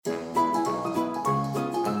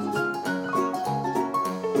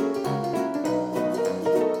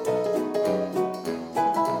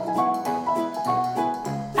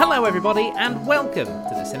Hello everybody, and welcome to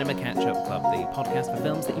the Cinema Catch-Up Club, the podcast for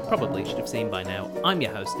films that you probably should have seen by now. I'm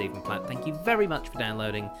your host, Stephen Platt. Thank you very much for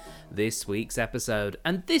downloading this week's episode.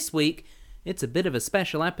 And this week, it's a bit of a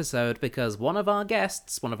special episode because one of our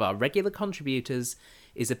guests, one of our regular contributors,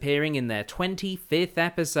 is appearing in their 25th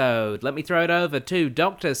episode. Let me throw it over to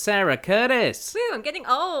Dr. Sarah Curtis. Woo, I'm getting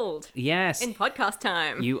old. Yes. In podcast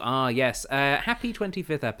time. You are, yes. Happy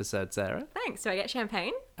 25th episode, Sarah. Thanks. Do I get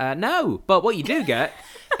champagne? No, but what you do get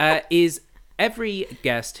is every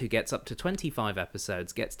guest who gets up to 25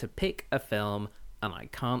 episodes gets to pick a film, and I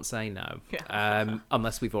can't say no,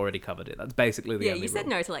 unless we've already covered it. That's basically the only you said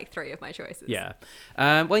rule. no to like 3 of my choices. Yeah.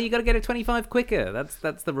 Well, you got to get it 25 quicker.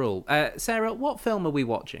 That's the rule. Sarah, what film are we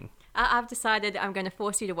watching? I've decided I'm going to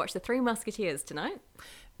force you to watch The Three Musketeers tonight.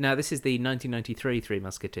 Now, this is the 1993 Three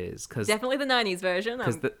Musketeers. Definitely the 90s version.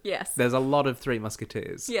 Yes. There's a lot of Three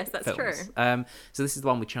Musketeers. Yes, that's films. true. So this is the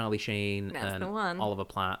one with Charlie Sheen That's and the one. Oliver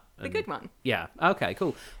Platt. The good one. Yeah. Okay,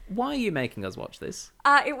 cool. Why are you making us watch this?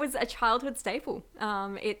 It was a childhood staple.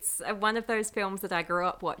 It's one of those films that I grew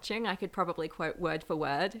up watching. I could probably quote word for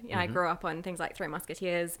word. I grew up on things like Three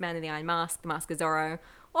Musketeers, Man in the Iron Mask, The Mask of Zorro,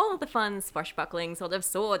 all of the fun, swashbuckling sort of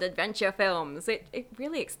sword adventure films. It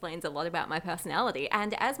really explains a lot about my personality.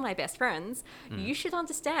 And as my best friends, you should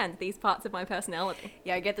understand these parts of my personality.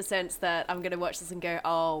 Yeah, I get the sense that I'm going to watch this and go,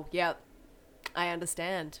 oh, yep, I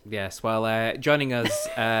understand. Yes, well, joining us,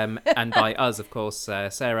 and by us, of course,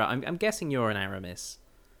 Sarah, I'm guessing you're an Aramis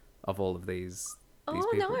of all of these people.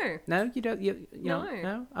 No. No, you don't? No.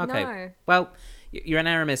 No? Okay. No. Well, you're an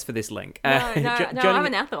Aramis for this link. No, I'm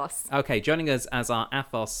an Athos. Okay, joining us as our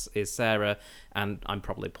Athos is Sarah, and I'm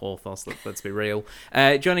probably Porthos, let's be real.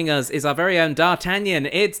 Joining us is our very own D'Artagnan.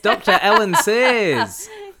 It's Dr. Ellen Sears.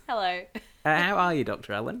 Hello. How are you,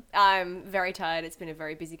 Dr. Ellen? I'm very tired. It's been a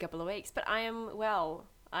very busy couple of weeks, but I am well.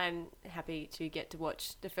 I'm happy to get to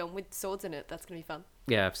watch the film with swords in it. That's going to be fun.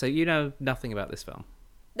 Yeah, so you know nothing about this film.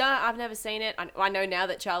 No, I've never seen it. I know now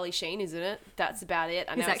that Charlie Sheen is in it. That's about it.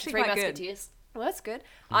 I know He's it's actually Three quite good. Musketeers. Well, that's good.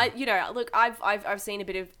 I've seen a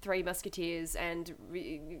bit of Three Musketeers and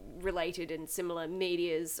related and similar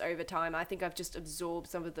medias over time. I think I've just absorbed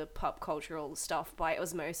some of the pop cultural stuff by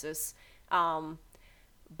osmosis.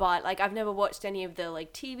 But like I've never watched any of the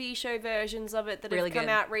like TV show versions of it that Really have come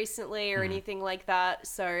good. out recently or anything like that.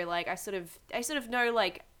 So like I sort of know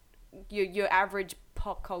like your average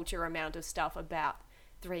pop culture amount of stuff about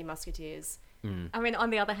Three Musketeers. I mean,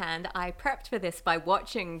 on the other hand, I prepped for this by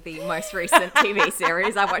watching the most recent TV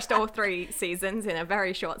series. I watched all 3 seasons in a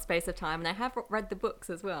very short space of time, and I have read the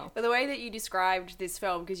books as well. But the way that you described this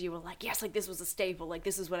film, because you were like, yes, like this was a staple, like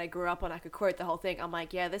this is what I grew up on, I could quote the whole thing. I'm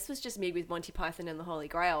like, yeah, this was just me with Monty Python and the Holy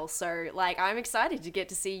Grail. So like, I'm excited to get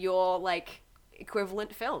to see your like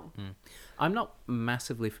equivalent film. I'm not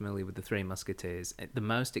massively familiar with the Three Musketeers. The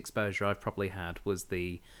most exposure I've probably had was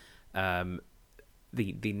the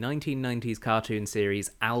 1990s cartoon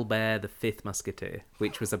series Albert the Fifth Musketeer,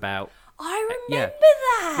 which was about... I remember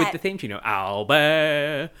that! With the theme tune,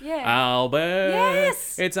 Albert, Yeah. Albert,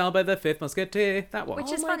 Yes! it's Albert the Fifth Musketeer, that one.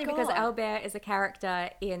 Which is my funny because God. Albert is a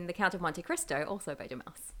character in The Count of Monte Cristo, also by Dumas.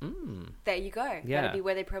 There you go. Yeah. That'd be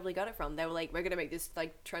where they probably got it from. They were like, we're going to make this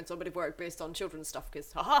like transformative work based on children's stuff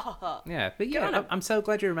because ha ha ha ha. Yeah, but Good on 'em. I'm so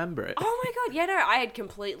glad you remember it. Oh my God. Yeah, no, I had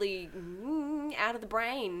completely out of the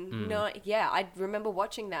brain. No, yeah, I remember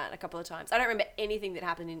watching that a couple of times. I don't remember anything that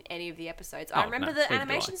happened in any of the episodes. I Oh, remember no, the neither do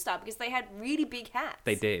animation I. stuff because they had really big hats.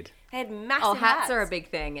 They did. They had massive Oh, hats are a big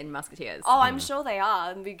thing in Musketeers. Oh, I'm sure they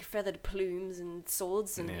are. And big feathered plumes and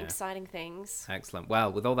swords and Yeah. exciting things. Excellent.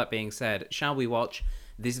 Well, with all that being said, shall we watch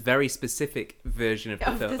this very specific version of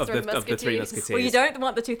the Three Musketeers? Well, you don't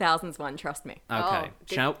want the 2000s one, trust me. Okay.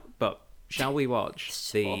 Oh, Shall we watch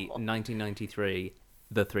the Sure. 1993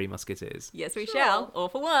 The Three Musketeers? Yes, we Sure. shall. All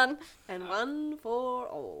for one. And one for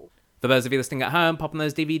all. For those of you listening at home, pop on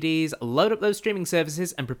those DVDs, load up those streaming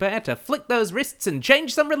services, and prepare to flick those wrists and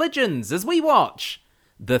change some religions as we watch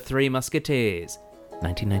The Three Musketeers,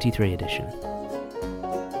 1993 edition.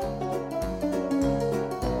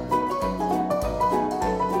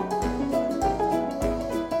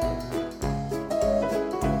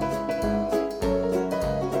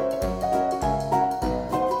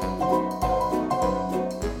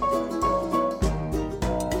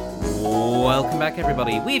 Welcome back,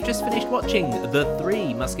 everybody. We've just finished watching The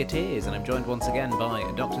Three Musketeers, and I'm joined once again by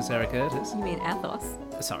Dr. Sarah Curtis. You mean Athos?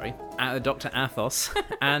 Sorry, Dr. Athos,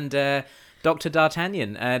 and Dr.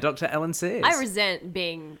 D'Artagnan, Dr. Ellen Sears. I resent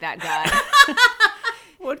being that guy.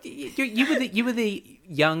 What, you were the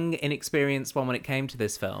young, inexperienced one when it came to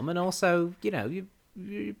this film, and also,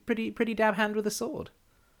 you're pretty dab hand with a sword.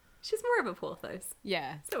 She's more of a Porthos.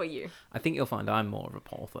 Yeah. So are you. I think you'll find I'm more of a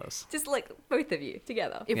Porthos. Just like both of you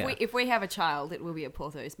together. If we have a child, it will be a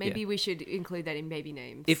Porthos. Maybe we should include that in baby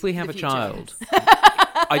names. If we have a child,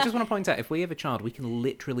 I just want to point out, if we have a child, we can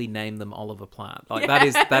literally name them Oliver Platt. Like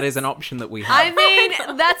that is an option that we have. I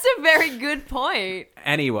mean, that's a very good point.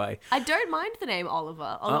 Anyway, I don't mind the name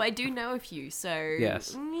Oliver, although I do know a few. So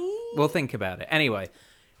yes, we'll think about it. Anyway.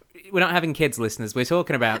 We're not having kids, listeners. We're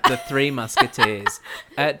talking about The Three Musketeers.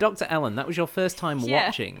 Dr. Ellen, that was your first time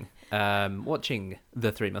watching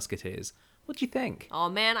The Three Musketeers. What do you think? Oh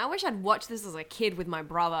man, I wish I'd watched this as a kid with my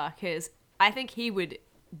brother, because I think he would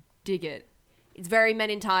dig it. It's very Men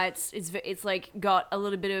in Tights. It's like got a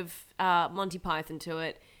little bit of Monty Python to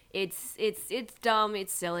it. It's dumb.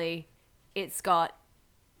 It's silly. It's got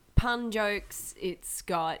pun jokes. It's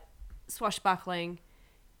got swashbuckling.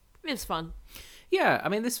 It was fun. Yeah, I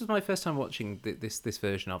mean, this was my first time watching this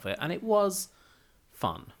version of it, and it was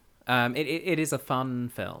fun. It is a fun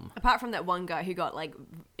film. Apart from that one guy who got like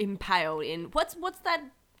impaled in what's that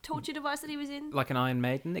torture device that he was in? Like an Iron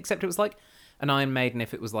Maiden, except it was like an Iron Maiden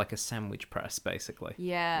if it was like a sandwich press, basically.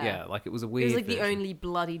 Yeah. Yeah, like it was a It weird was like version. the only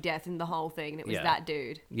bloody death in the whole thing, and it was that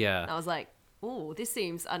dude. Yeah. And I was like, oh, this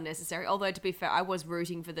seems unnecessary. Although, to be fair, I was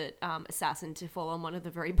rooting for the assassin to fall on one of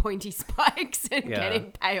the very pointy spikes and get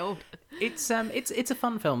impaled. It's a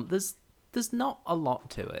fun film. There's not a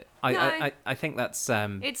lot to it. I think that's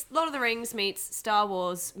It's Lord of the Rings meets Star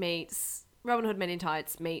Wars meets Robin Hood Men in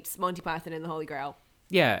Tights meets Monty Python and the Holy Grail.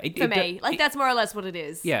 Yeah, That's more or less what it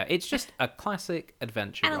is. Yeah, it's just a classic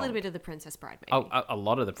adventure. And a little bit of the Princess Bride, maybe. Oh, a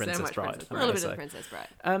lot of the Princess Bride. A little bit of the Princess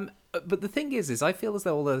Bride. But the thing is I feel as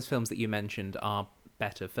though all those films that you mentioned are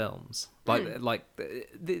better films. Like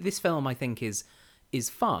this film, I think is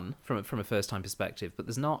fun from a first time perspective, but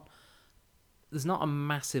there's not a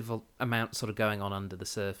massive amount sort of going on under the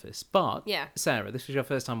surface. But yeah. Sarah, this was your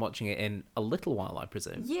first time watching it in a little while, I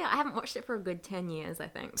presume. Yeah, I haven't watched it for a good 10 years, I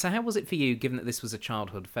think. So how was it for you, given that this was a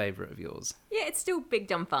childhood favourite of yours? Yeah, it's still big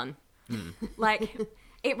dumb fun. Like,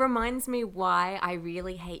 it reminds me why I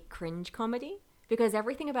really hate cringe comedy, because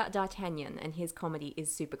everything about D'Artagnan and his comedy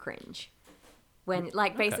is super cringe. When,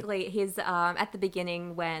 like, basically, his at the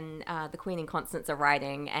beginning when the Queen and Constance are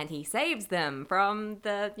riding and he saves them from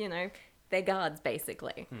the, their guards,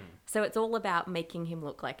 basically. So it's all about making him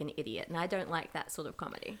look like an idiot, and I don't like that sort of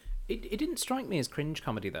comedy. It didn't strike me as cringe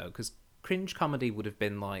comedy, though, because cringe comedy would have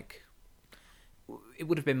been like... It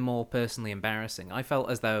would have been more personally embarrassing. I felt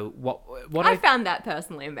as though... I found that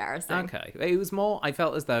personally embarrassing. Okay. It was more... I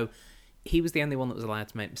felt as though he was the only one that was allowed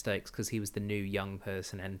to make mistakes because he was the new young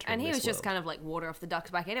person entering And he this was just world. kind of like water off the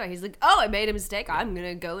duck's back anyway. He's like, oh, I made a mistake. I'm going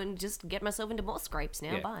to go and just get myself into more scrapes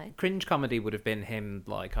now. Yeah. Bye. Cringe comedy would have been him,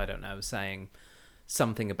 like, I don't know, saying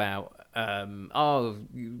something about,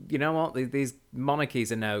 you know what, these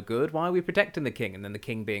monarchies are no good. Why are we protecting the king? And then the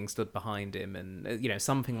king being stood behind him and,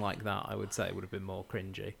 something like that, I would say, would have been more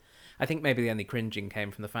cringy. I think maybe the only cringing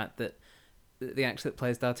came from the fact that the actor that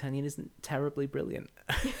plays D'Artagnan isn't terribly brilliant.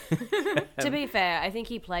 To be fair, I think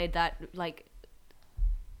he played that, like...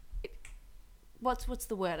 What's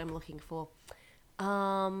the word I'm looking for?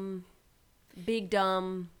 Big,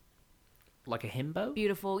 dumb... Like a himbo?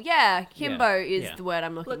 Beautiful. Yeah, himbo is the word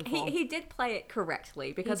I'm looking Look, for. he did play it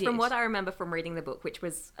correctly, because from what I remember from reading the book, which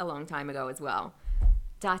was a long time ago as well,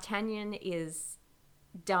 D'Artagnan is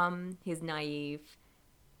dumb, he's naive,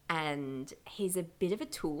 and he's a bit of a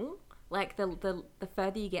tool. Like, the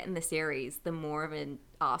further you get in the series, the more of an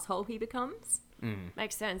asshole he becomes.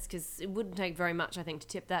 Makes sense, because it wouldn't take very much, I think, to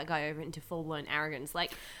tip that guy over into full-blown arrogance.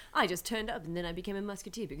 Like, I just turned up and then I became a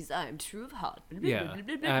musketeer because I am true of heart.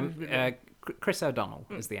 Yeah. Chris O'Donnell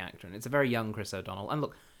is the actor, and it's a very young Chris O'Donnell. And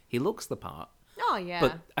look, he looks the part. Oh, yeah.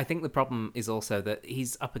 But I think the problem is also that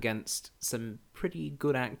he's up against some pretty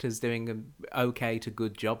good actors doing an okay to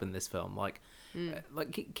good job in this film. Like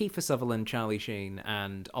Kiefer Sutherland, Charlie Sheen,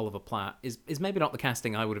 and Oliver Platt is maybe not the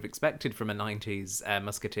casting I would have expected from a 90s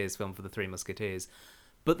Musketeers film for the Three Musketeers,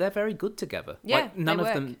 but they're very good together. Yeah, like,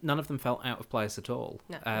 none of them felt out of place at all.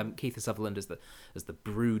 No. Kiefer Sutherland as the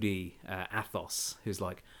broody Athos, who's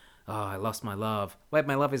like, oh, I lost my love. Wait,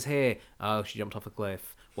 my love is here. Oh, she jumped off a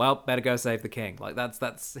cliff. Well, better go save the king. Like,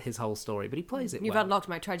 that's his whole story. But he plays it You've well. unlocked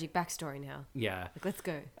my tragic backstory now. Yeah. Like, let's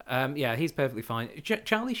go. Yeah, he's perfectly fine.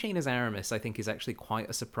 Charlie Sheen as Aramis, I think, is actually quite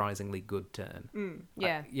a surprisingly good turn.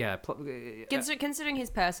 Yeah. Considering his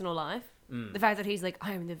personal life, the fact that he's like,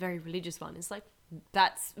 I am the very religious one, it's like,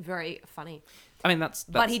 that's very funny. I mean, that's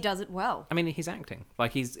but he does it well. I mean, he's acting.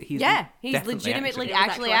 Like, he's legitimately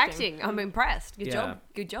actually acting. I'm impressed.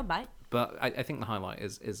 Good job, mate. But I think the highlight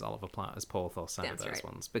is Oliver Platt as Porthos out of those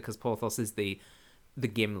ones, because Porthos is the the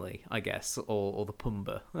Gimli, I guess, or the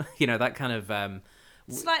Pumbaa. You know, that kind of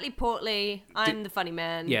Slightly portly. I'm the funny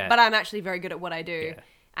man. Yeah. But I'm actually very good at what I do. Yeah.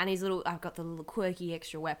 And I've got the little quirky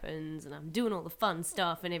extra weapons, and I'm doing all the fun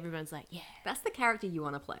stuff, and everyone's like, yeah. That's the character you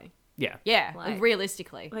want to play. yeah. Yeah, Like-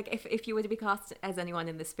 realistically. Like, if you were to be cast as anyone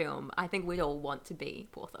in this film, I think we'd all want to be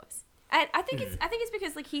Porthos. And I think it's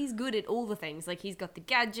because like he's good at all the things. Like he's got the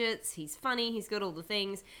gadgets, he's funny, he's got all the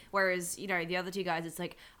things. Whereas, you know, the other two guys, it's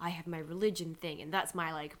like, I have my religion thing, and that's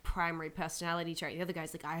my like primary personality trait. The other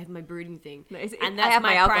guy's like, I have my brooding thing, No, it's- and I that's have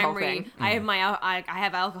my alcohol primary. thing. I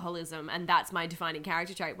have alcoholism, and that's my defining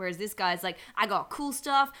character trait. Whereas this guy's like, I got cool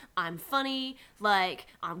stuff, I'm funny, like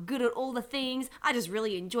I'm good at all the things. I just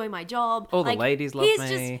really enjoy my job. All the Like, ladies love he's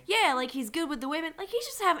me. like he's good with the women. Like he's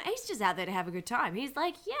just out there to have a good time. He's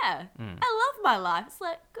like, yeah, I love my life. It's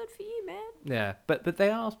like, good for you, man. Yeah, but they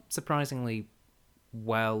are surprisingly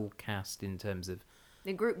well cast in terms of...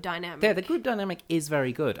 The group dynamic. Yeah, the group dynamic is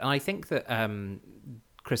very good. And I think that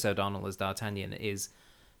Chris O'Donnell as D'Artagnan is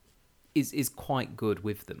quite good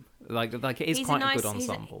with them. Like it is quite a good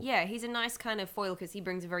ensemble. He's a nice kind of foil because he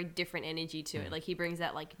brings a very different energy to it. Like he brings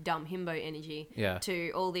that like dumb himbo energy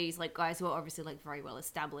to all these like guys who are obviously like very well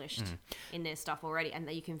established in their stuff already, and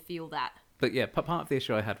that you can feel that. But yeah, part of the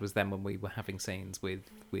issue I had was then when we were having scenes with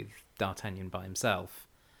D'Artagnan by himself,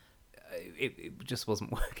 it just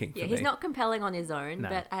wasn't working for me. Yeah, he's not compelling on his own, No.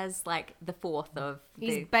 but as like the fourth of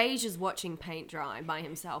He's beige as watching paint dry by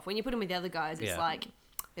himself. When you put him with the other guys, it's like,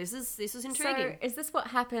 this is intriguing. So is this what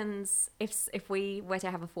happens if we were to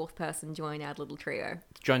have a fourth person join our little trio?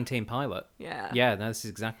 Join Team Pilot. Yeah. Yeah, no, this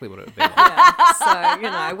is exactly what it would be like. Yeah. So, you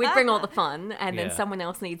know, we'd bring all the fun, and then Yeah. someone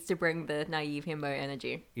else needs to bring the naive himbo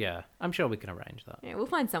energy. Yeah, I'm sure we can arrange that. Yeah, we'll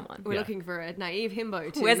find someone. We're Yeah. looking for a naive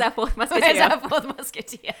himbo too. Where's our fourth musketeer? Where's our fourth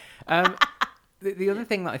musketeer? The other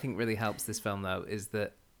thing that I think really helps this film, though, is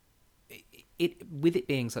that with it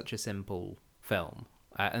being such a simple film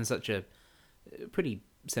and such a pretty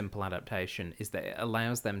simple adaptation, is that it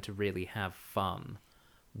allows them to really have fun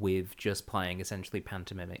with just playing essentially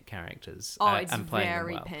pantomimic characters. Oh, it's and playing them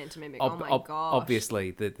very well. pantomimic. Oh my gosh.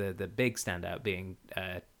 Obviously, the big standout being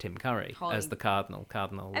Tim Curry Holy- as the Cardinal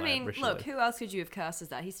I mean, Richelieu. look, who else could you have cast as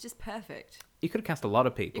that? He's just perfect. You could have cast a lot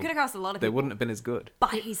of people. You could have cast a lot of They people. wouldn't have been as good.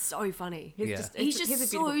 But he's so funny. He's Yeah. just, He's he's just a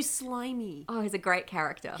so beautiful... slimy. Oh, he's a great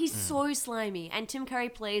character. He's so slimy. And Tim Curry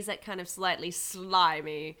plays that kind of slightly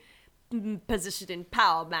slimy position in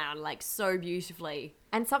Power Man, like, so beautifully.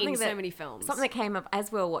 And something in that, so many films. Something that came up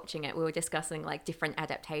as we were watching it, we were discussing like different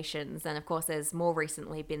adaptations, and of course, there's more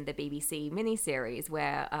recently been the BBC miniseries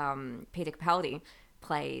where Peter Capaldi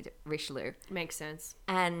played Richelieu, Makes sense.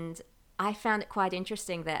 and I found it quite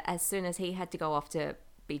interesting that as soon as he had to go off to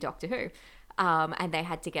be Doctor Who, and they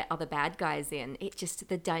had to get other bad guys in,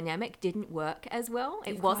 the dynamic didn't work as well.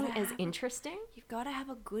 It wasn't as interesting. You've got to have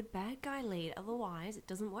a good bad guy lead, otherwise it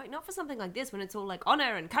doesn't work. Not for something like this when it's all like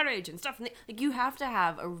honor and courage and stuff. Like you have to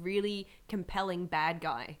have a really compelling bad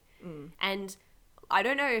guy. And I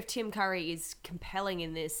don't know if Tim Curry is compelling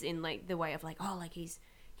in this in like the way of like, oh, like he's,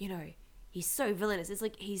 you know, he's so villainous. It's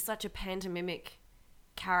like he's such a pantomimic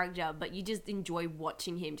character, but you just enjoy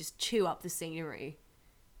watching him just chew up the scenery.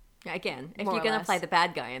 Again, if More you're or going to less. play the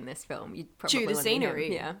bad guy in this film, you'd probably Chew the want to be him.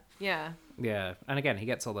 scenery. Yeah. Yeah. Yeah, and again, he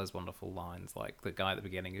gets all those wonderful lines, like the guy at the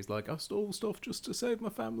beginning who's like, I stole stuff just to save my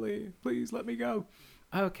family, please let me go.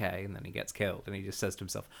 Okay, and then he gets killed, and he just says to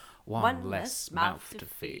himself, one less mouth to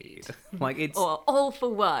feed. Like, it's... Or all for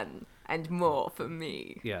one and more for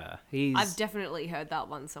me. Yeah, he's... I've definitely heard that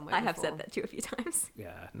one somewhere I have before. said that too a few times.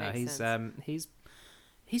 Yeah, no, Makes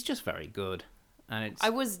he's just very good, and it's... I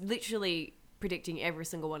was literally predicting every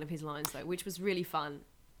single one of his lines, though, which was really fun.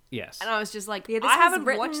 Yes. And I was just like, Yeah, this I was haven't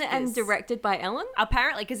written watched and this. directed by Ellen.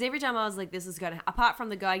 Apparently, because every time I was like, this is going to... Apart from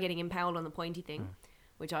the guy getting impaled on the pointy thing,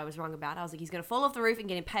 which I was wrong about, I was like, he's going to fall off the roof and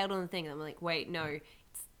get impaled on the thing. And I'm like, wait, no,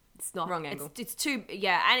 it's not. Wrong angle. It's too...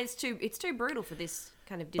 Yeah, and it's too brutal for this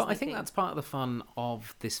kind of Disney But I think thing. that's part of the fun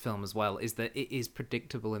of this film as well, is that it is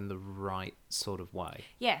predictable in the right sort of way.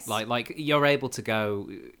 Yes. Like you're able to go,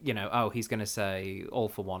 you know, oh, he's going to say all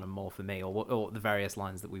for one and more for me, or the various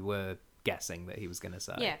lines that we were guessing that he was going to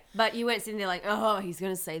say. Yeah, but you weren't sitting there like, oh, he's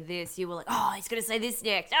going to say this. You were like, oh, he's going to say this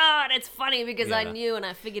next. Oh, that's funny because I Yeah. knew and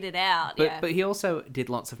I figured it out. But yeah. but he also did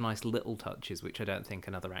lots of nice little touches, which I don't think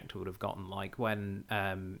another actor would have gotten. Like when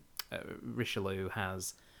Richelieu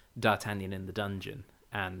has D'Artagnan in the dungeon,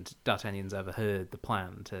 and D'Artagnan's overheard the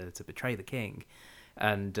plan to betray the king,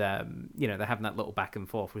 and you know, they're having that little back and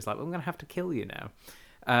forth where he's like, well, I'm going to have to kill you now.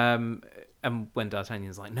 And when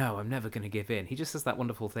D'Artagnan's like, no, I'm never going to give in, he just says that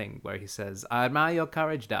wonderful thing where he says, I admire your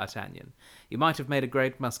courage, D'Artagnan. You might have made a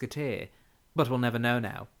great musketeer, but we'll never know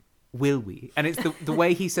now. will we? And it's the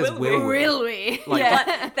way he says will we. Will we? Like,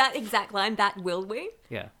 Yeah, that exact line, that will we?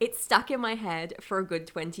 Yeah. It's stuck in my head for a good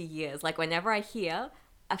 20 years. Like, whenever I hear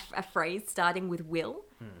a phrase starting with will,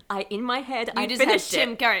 in my head, I just have finish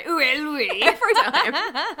Tim it going, will we? every time.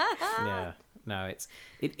 Yeah. No,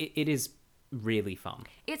 it is really fun.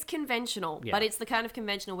 It's conventional, Yeah. but it's the kind of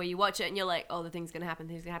conventional where you watch it and you're like, oh, the thing's going to happen,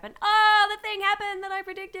 Oh, the thing happened that I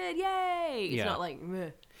predicted, yay! It's Yeah. not like, meh.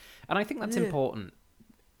 And I think that's important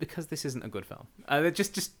because this isn't a good film.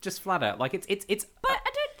 Just flat out, like it's. But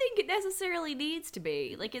I don't think it necessarily needs to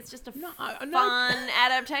be. Like, it's just a No. fun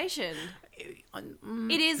adaptation.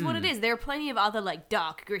 It is what it is. There are plenty of other, like,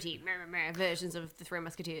 dark, gritty versions of The Three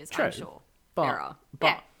Musketeers, True. I'm sure. But, There are. but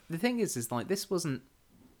Yeah. the thing is like this wasn't.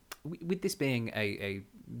 With this being a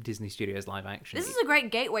Disney Studios live action, This is a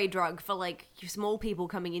great gateway drug for, like, small people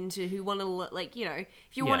coming into who want to, like, you know,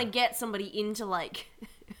 if you want to get somebody into, like,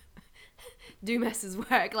 Dumas's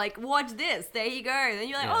work, like, watch this, there you go. Then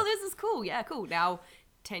you're like, Yeah. oh, this is cool. Yeah, cool. Now,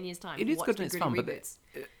 10 years' time, it is watch good the and it's gritty fun, reboots.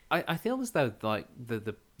 but I feel as though like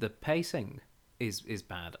the pacing is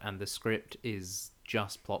bad and the script is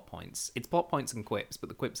just plot points. It's plot points and quips, but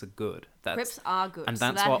the quips are good. Quips are good, and so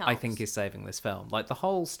that's that what I helps. think is saving this film. Like the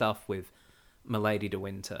whole stuff with Milady de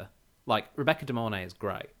Winter, like Rebecca De Mornay is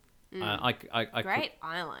great. I Great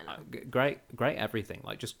eyeliner. great everything.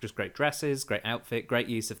 Like just great dresses, great outfit, great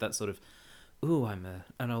use of that sort of. Ooh, I'm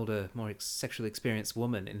an older, more sexually experienced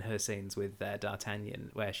woman in her scenes with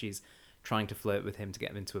D'Artagnan, where she's trying to flirt with him to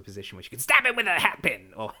get him into a position where she can stab him with a hat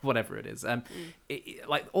pin or whatever it is.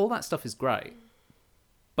 Like all that stuff is great,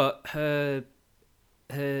 but her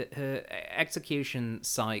execution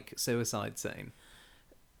psych suicide scene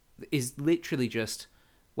is literally just,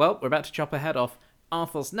 well, we're about to chop her head off.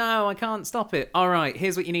 Arthur's, no, I can't stop it. All right,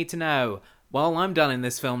 here's what you need to know. Well, I'm done in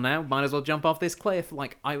this film now. Might as well jump off this cliff.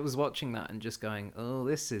 Like, I was watching that and just going, oh,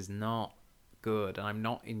 this is not good. And I'm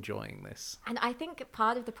not enjoying this. And I think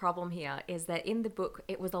part of the problem here is that in the book,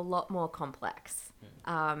 it was a lot more complex.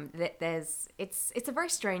 It's a very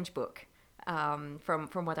strange book from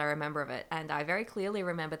what I remember of it. And I very clearly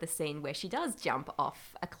remember the scene where she does jump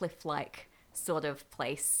off a cliff-like sort of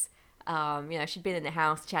place. She'd been in the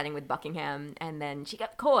house chatting with Buckingham, and then she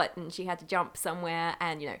got caught and she had to jump somewhere,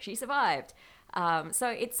 and she survived. So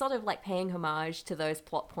it's sort of like paying homage to those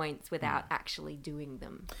plot points without actually doing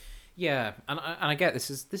them. Yeah, and I get this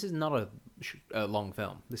is not a long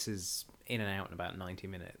film. This is in and out in about 90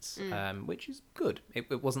 minutes, which is good.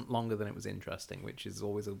 It wasn't longer than it was interesting, which is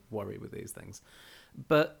always a worry with these things.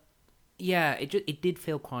 But yeah, it did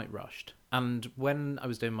feel quite rushed. And when I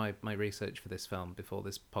was doing my research for this film before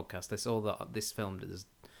this podcast, I saw that this film does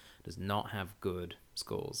not have good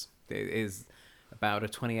scores. It is about a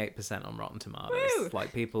 28% on Rotten Tomatoes. Woo!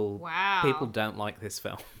 Like people Wow. don't like this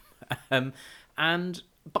film.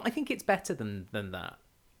 But I think it's better than that,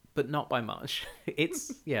 but not by much.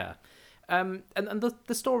 It's yeah. And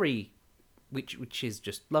the story, which is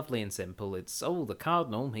just lovely and simple. It's the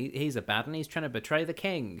cardinal. He's a bad and he's trying to betray the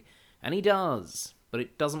king, and he does, but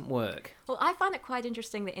it doesn't work. Well, I find it quite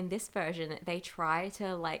interesting that in this version, they try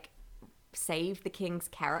to, save the king's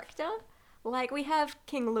character. Like, we have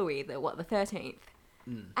King Louis, the 13th.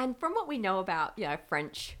 And from what we know about,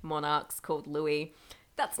 French monarchs called Louis,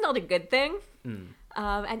 that's not a good thing.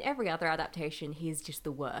 And every other adaptation, he's just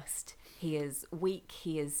the worst. He is weak,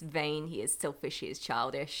 he is vain, he is selfish, he is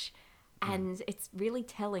childish. And it's really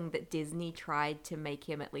telling that Disney tried to make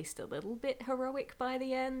him at least a little bit heroic by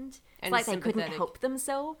the end. And It's like they couldn't sympathetic. help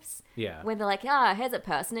themselves. Yeah. When they're like, here's a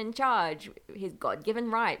person in charge. His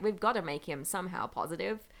God-given right. We've got to make him somehow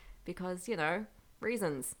positive because,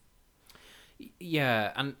 reasons.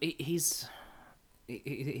 Yeah, and he's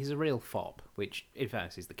a real fop, which in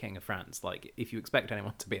fact is the king of France. Like, if you expect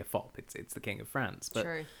anyone to be a fop, it's the king of France. But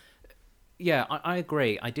True. yeah, I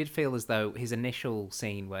agree. I did feel as though his initial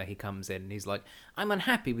scene where he comes in and he's like, I'm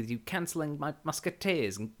unhappy with you cancelling my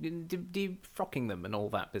Musketeers and defrocking them and all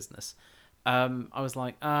that business. I was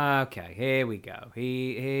like, okay, here we go.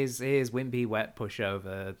 Here's wimpy wet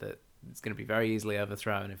pushover that it's going to be very easily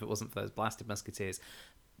overthrown if it wasn't for those blasted Musketeers.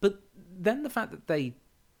 But then the fact that they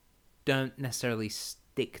don't necessarily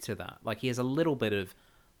stick to that. Like, he has a little bit of,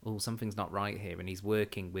 something's not right here, and he's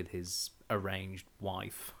working with his arranged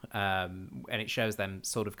wife, and it shows them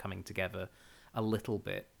sort of coming together a little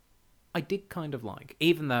bit. I did kind of like,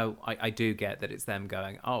 even though I do get that it's them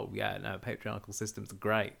going, oh yeah, no, patriarchal systems are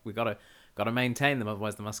great. We gotta maintain them,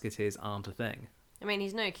 otherwise the Musketeers aren't a thing. I mean,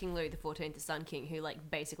 he's no King Louis XIV, the Sun King, who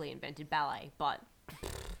basically invented ballet, but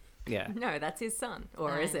Yeah. No, that's his son.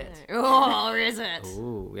 Or is it? Or is it?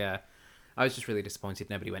 Ooh, yeah. I was just really disappointed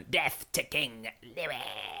nobody went, death to King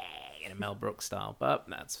Louis. in a Mel Brooks style, but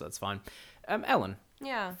that's fine. Ellen,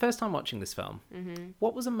 Yeah. first time watching this film,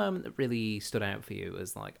 what was a moment that really stood out for you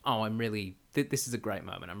as like, oh, I'm really, this is a great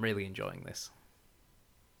moment, I'm really enjoying this?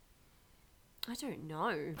 I don't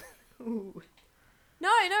know. No,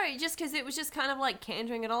 just because it was just kind of like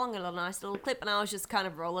cantering it along at a nice little clip, and I was just kind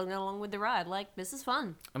of rolling along with the ride. Like, this is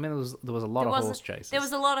fun. I mean, there was a lot of horse chases. There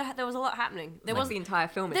was a lot happening. There was The entire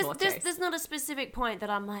film is horse chase. there's not a specific point that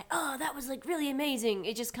I'm like, oh, that was like really amazing.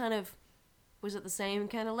 It just kind of was at the same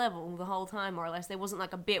kind of level the whole time, more or less. There wasn't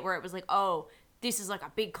like a bit where it was like, oh, this is like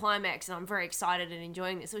a big climax, and I'm very excited and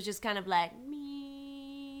enjoying this. It was just kind of like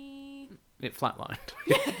me. It flatlined.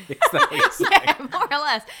 Is that what you're saying? Yeah, more or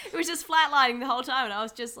less. It was just flatlining the whole time, and I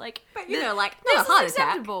was just like, But, you know, like, this not a heart is attack.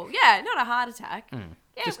 acceptable. Yeah, not a heart attack.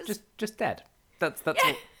 Yeah, Just dead. That's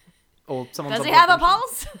Yeah. all. Or someone's Does on he have a blood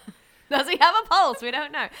pulse? Does he have a pulse? We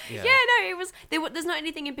don't know. Yeah. Yeah, no, it was. There's not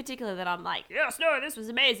anything in particular that I'm like, yes, no, this was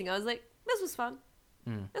amazing. I was like, this was fun.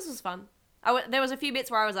 This was fun. There was a few bits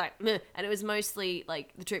where I was like, meh, and it was mostly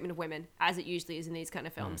like the treatment of women, as it usually is in these kind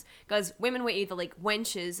of films, because women were either like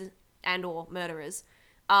wenches and or murderers,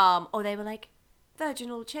 or they were like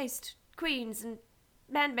virginal chaste queens and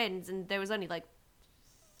man-bends, and there was only like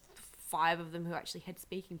 5 of them who actually had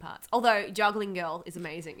speaking parts. Although Juggling Girl is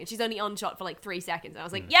amazing, and she's only on shot for like 3 seconds, and I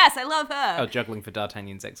was like, yes, I love her. Oh, juggling for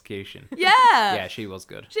D'Artagnan's execution. Yeah, Yeah, she was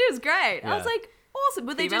good. she was great. I was Yeah. like, awesome,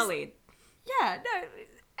 but they Female just lead. yeah, no,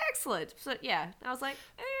 excellent. So yeah, I was like,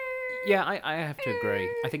 Yeah, I have to agree.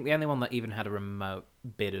 I think the only one that even had a remote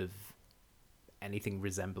bit of anything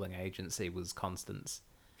resembling agency was Constance.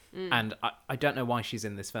 And I don't know why she's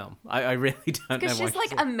in this film. I really don't know Because why she's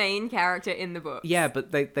like a main character in the book. Yeah,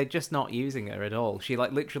 but they're just not using her at all. She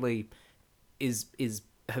like literally is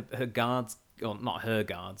her guards, or not her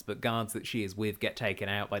guards, but guards that she is with get taken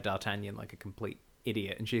out by D'Artagnan like a complete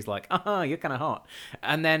idiot, and she's like, you're kind of hot.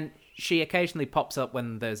 And then she occasionally pops up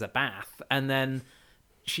when there's a bath, and then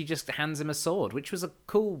she just hands him a sword, which was a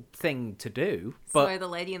cool thing to do. But So the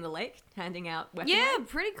lady in the lake handing out weapons. yeah,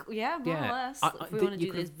 pretty cool. Yeah, more Yeah. or less. If we you want to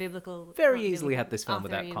do could this biblical, very easily had this film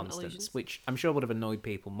without Arthurian Constance, allusions. which I'm sure would have annoyed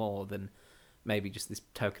people more than maybe just this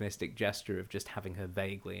tokenistic gesture of just having her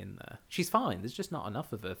vaguely in there. She's fine. There's just not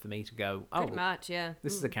enough of her for me to go, oh, Pretty much, yeah.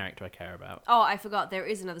 this is a character I care about. Oh, I forgot. There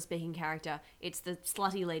is another speaking character. It's the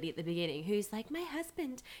slutty lady at the beginning who's like, my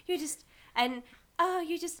husband, you're just, and, oh,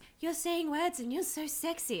 you're saying words and you're so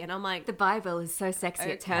sexy. And I'm like, The Bible is so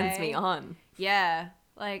sexy, it turns me Okay. on. yeah,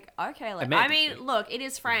 like, okay. Like, Admit- I mean, look, it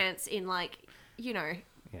is France in like, you know,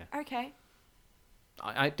 Yeah. okay.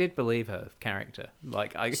 I did believe her character.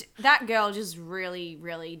 Like, That girl just really,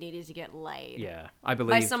 really needed to get laid. yeah, I By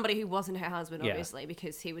believe. somebody who wasn't her husband, Yeah. obviously,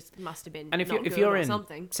 because he must have been And if not you're good or in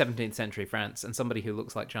something. 17th century France and somebody who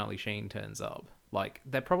looks like Charlie Sheen turns up, like,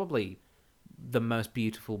 they're probably the most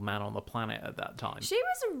beautiful man on the planet at that time. She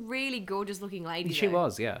was a really gorgeous looking lady. She though.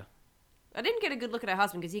 was, yeah. I didn't get a good look at her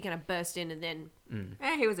husband because he kind of burst in and then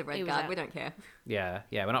He was a red He was guard, out. we don't care. Yeah,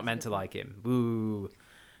 we're not meant to like him. Boo.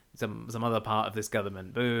 Some other part of this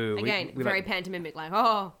government. Boo. again We very like- pantomimic, like,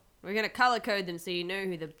 oh, we're gonna color code them so you know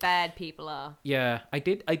who the bad people are. Yeah, I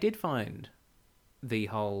did find the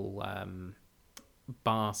whole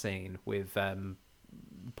bar scene with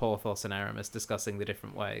Porthos and Aramis discussing the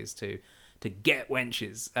different ways to get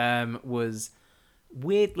wenches was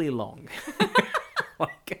weirdly long.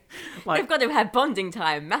 like They've got to have bonding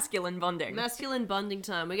time, masculine bonding. Masculine bonding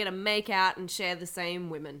time. We're gonna make out and share the same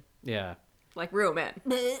women. yeah. Like real men.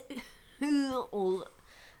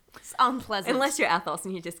 It's unpleasant. Unless you're Athos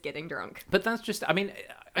and you're just getting drunk. But that's just, I mean, I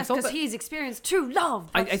that's thought because that, he's experienced true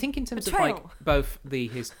love. I think in terms betrayal. of like both the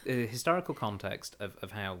historical context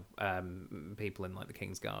of how people in like the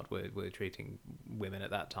King's Guard were treating women at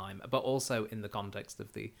that time, but also in the context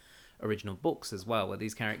of the original books as well, where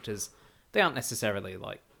these characters, they aren't necessarily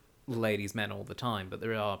like ladies' men all the time, but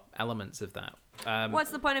there are elements of that. What's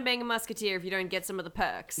the point of being a musketeer if you don't get some of the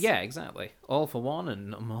perks? Yeah, exactly. All for one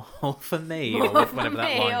and all for me, or whatever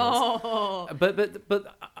that line was. Oh.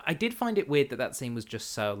 But I did find it weird that scene was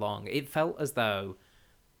just so long. It felt as though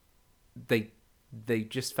they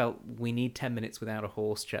just felt we need 10 minutes without a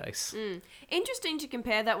horse chase. Interesting to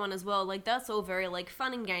compare that one as well. Like, that's all very, like,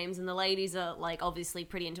 fun and games, and the ladies are, like, obviously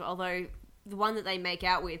pretty into it, although the one that they make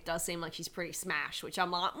out with does seem like she's pretty smashed, which I'm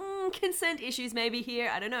like, consent issues maybe here,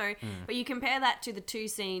 I don't know. But you compare that to the two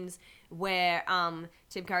scenes where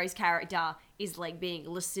Tim Curry's character is, like, being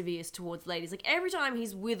lascivious towards ladies. Like, every time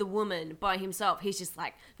he's with a woman by himself, he's just,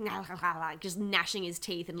 like, just gnashing his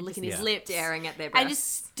teeth and licking his Yeah. lips. Staring at their And breasts.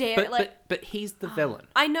 just stare, But he's the villain.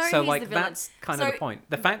 I know So he's like the villain. that's kind of So- the point.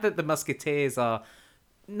 The fact that the Musketeers are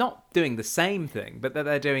not doing the same thing, but that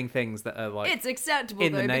they're doing things that are like It's acceptable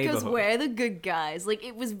in the though because neighborhood. we're the good guys. Like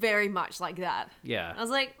it was very much like that. Yeah. I was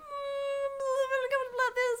like,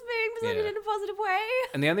 let this being presented Yeah. in a positive way.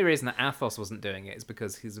 And the only reason that Athos wasn't doing it is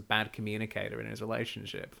because he's a bad communicator in his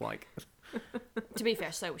relationship. Like, To be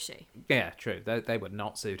fair, so was she. yeah, true. They were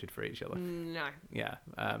not suited for each other. No. Yeah.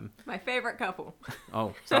 My favourite couple.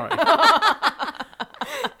 Oh, sorry.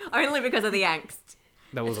 Only because of the angst.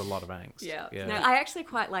 There was a lot of angst. Yeah. Yeah. No, I actually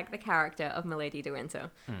quite like the character of Milady de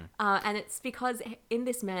Winter. And it's because in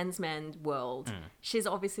this man's man world, she's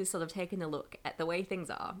obviously sort of taken a look at the way things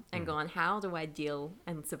are and gone, how do I deal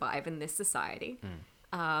and survive in this society?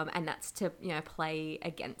 And that's to, play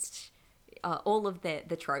against all of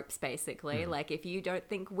the tropes, basically. Like, if you don't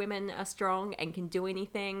think women are strong and can do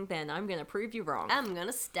anything, then I'm going to prove you wrong. I'm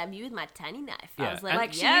gonna stab you with my tiny knife. Yeah, I was like, and-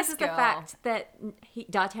 Like, she yes, uses girl. the fact that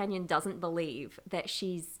D'Artagnan doesn't believe that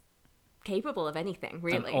she's capable of anything, And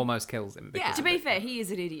really. almost kills him. because To of be it. fair, he is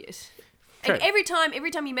an idiot. True. Like, every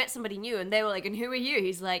time you met somebody new and they were like, and who are you?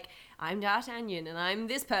 He's like, I'm D'Artagnan and I'm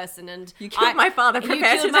this person and You killed my father, You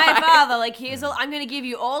prepare to killed my die. father. Like, here's all. I'm going to give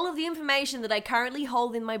you all of the information that I currently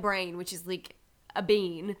hold in my brain, which is like a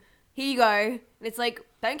bean. Here you go. And it's like,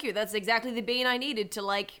 thank you. That's exactly the bean I needed to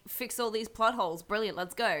like fix all these plot holes. Brilliant.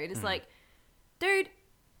 Let's go. And it's like, dude,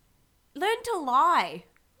 learn to lie.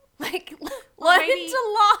 Like, learn maybe to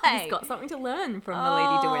lie. He's got something to learn from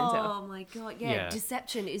Milady de Winter. Oh my god, yeah, Yeah.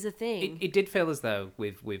 deception is a thing. It did feel as though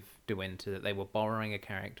with De Winter that they were borrowing a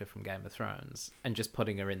character from Game of Thrones and just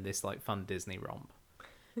putting her in this like fun Disney romp.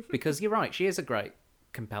 Because you're right, she is a great,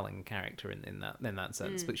 compelling character in that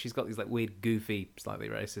sense. But she's got these like weird, goofy, slightly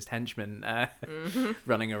racist henchmen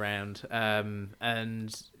running around,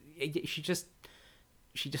 and she just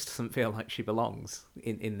doesn't feel like she belongs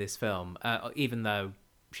in this film, even though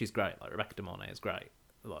she's great. Like Rebecca De Mornay is great.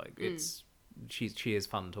 Like she is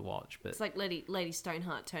fun to watch. But It's like Lady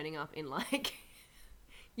Stoneheart turning up in like,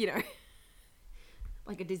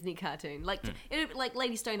 like a Disney cartoon. Like like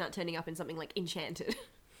Lady Stoneheart turning up in something like Enchanted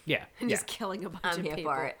yeah, and yeah, just killing a bunch I'm of here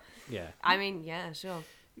people. for it. yeah. I mean, yeah, sure.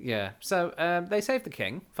 Yeah, so they save the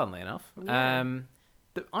king, funnily enough. Yeah.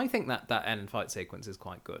 I think that end fight sequence is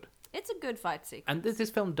quite good. It's a good fight sequence. And this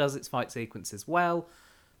film does its fight sequences well.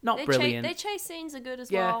 Not Their brilliant. Their chase scenes are good as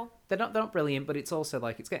Yeah, well. they're not brilliant, but it's also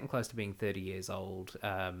like it's getting close to being 30 years old.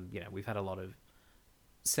 We've had a lot of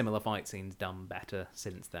similar fight scenes done better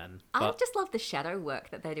since then. I But just love the shadow work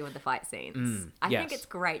that they do in the fight scenes. I think yes. it's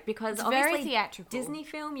great because It's very obviously theatrical. Disney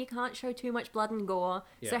film, you can't show too much blood and gore.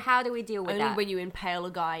 Yeah. So how do we deal with Only that? when you impale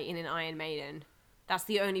a guy in an Iron Maiden. That's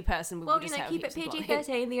the only person we Well, will just have keep it heaps of blood.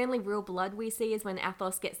 PG-13. The only real blood we see is when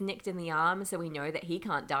Athos gets nicked in the arm, so we know that he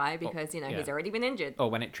can't die because, yeah. he's already been injured. or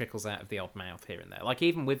when it trickles out of the odd mouth here and there. Like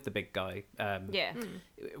even with the big guy, Yeah.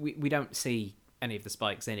 we don't see any of the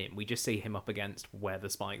spikes in him. We just see him up against where the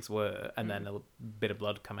spikes were, and then a bit of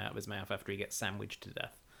blood come out of his mouth after he gets sandwiched to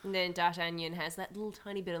death. And then D'Artagnan has that little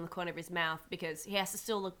tiny bit on the corner of his mouth because he has to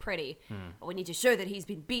still look pretty. But we need to show that he's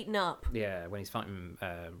been beaten up. Yeah, when he's fighting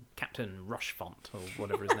Captain Rochefort, or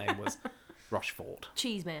whatever his name was. Rochefort.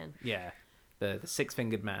 Cheese man. Yeah. The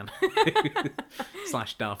six-fingered man. /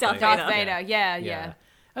 Darth Darth Vader. Darth Vader. Yeah.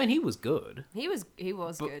 I mean, he was good. He was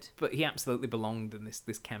good. But he absolutely belonged in this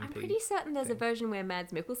campy... I'm pretty certain there's a version where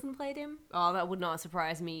Mads Mikkelsen played him. Oh, that would not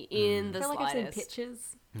surprise me in the I feel like I've slightest. seen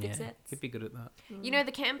pictures. Yeah, Sets. he'd be good at that. You know,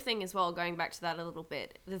 the camp thing as well, going back to that a little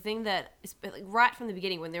bit, the thing that is like, right from the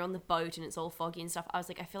beginning when they're on the boat and it's all foggy and stuff, I was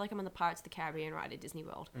like, I feel like I'm on the Pirates of the Caribbean ride at Disney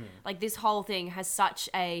World. Like, this whole thing has such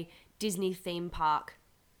a Disney theme park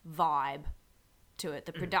vibe to it,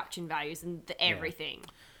 the production values and the everything.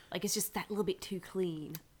 Like, it's just that little bit too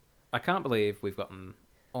clean. I can't believe we've gotten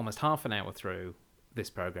almost half an hour through this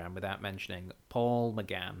program without mentioning Paul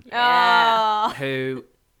McGann, Yeah. who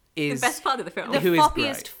is... The best part of the film. The Who is foppiest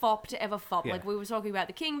great. fop to ever fop. Yeah. Like, we were talking about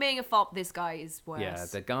the king being a fop, this guy is worse. Yeah,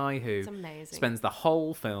 the guy who It's amazing. spends the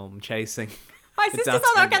whole film chasing... My the sister's on,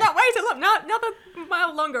 I D'Artagnan. cannot wait to look, another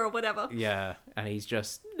mile longer or whatever. Yeah, and he's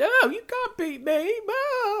just, no, you can't beat me.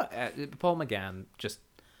 Paul McGann, just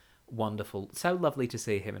wonderful. So lovely to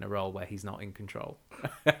see him in a role where he's not in control.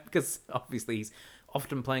 Because obviously he's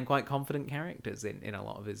often playing quite confident characters in a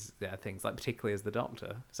lot of his things, like particularly as the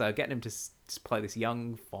Doctor. So getting him to play this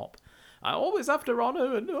young fop, I always have to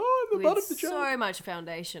honor and I'm the butt of the With joke. so much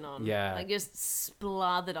foundation on. Yeah. Like, just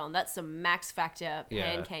splathered on. That's some Max Factor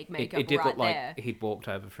pancake makeup it did right look like there. he'd walked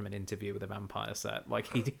over from an interview with a vampire set. Like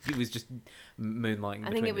he was just moonlighting I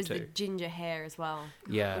between think it was the the two. ginger hair as well.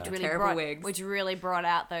 Yeah. Which really Terrible brought, wigs. Which really brought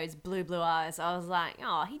out those blue eyes. I was like,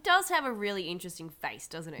 oh, he does have a really interesting face,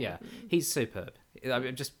 doesn't he? Yeah, he's superb.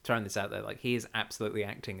 I'm just throwing this out there. Like, he is absolutely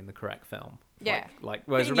acting in the correct film Yeah.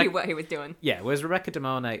 Whereas He knew what he was doing. Yeah, whereas Rebecca De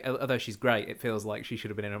Mornay, although she's great, it feels like she should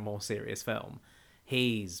have been in a more serious film.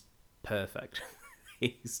 He's perfect.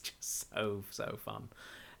 He's just so fun.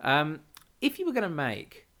 If you were going to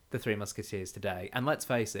make The Three Musketeers today, and let's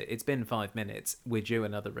face it, it's been 5 minutes, we're due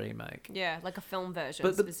another remake. Yeah, like a film version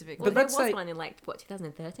But specifically. Well, there let's was say- one in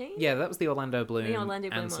 2013? Yeah, that was the Orlando Bloom, Orlando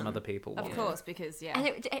Bloom and some one. other people Of one. course, because, And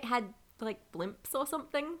it had blimps or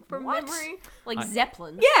something from What? memory. Like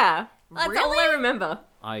Zeppelin. Yeah, that's all I Really? remember.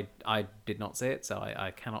 I did not see it, so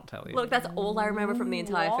I cannot tell you. Look, that's all I remember from the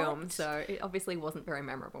entire What? film, so it obviously wasn't very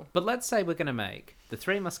memorable. But let's say we're going to make The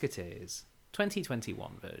Three Musketeers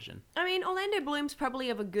 2021 version. I mean, Orlando Bloom's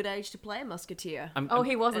probably of a good age to play a musketeer.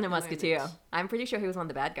 He wasn't at a the musketeer. moment. I'm pretty sure he was one of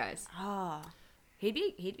the bad guys.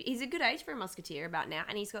 He's a good age for a musketeer about now,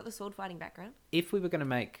 and he's got the sword fighting background. If we were going to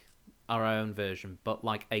make our own version, but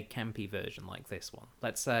like a campy version like this one,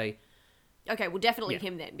 let's say... Okay, well, definitely Yeah.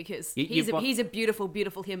 him then, because You- he's you've he's a beautiful,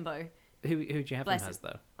 beautiful himbo. Who do you have Bless him as, him.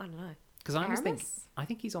 though? I don't know. Because Aramis? I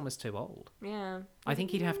think he's almost too old. Yeah. I think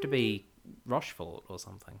he'd have to be Rochefort or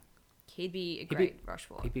something. He'd be a be- great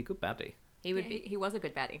Rochefort. He'd be a good baddie. He would be. He was a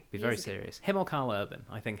good baddie. Be He very is a good- serious. Him or Carl Urban,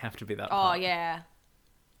 I think, have to be that Oh part. yeah.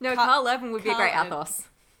 No, Carl- Carl Urban would be a great Carl- Athos.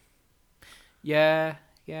 Yeah,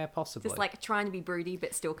 possibly. Just like trying to be broody,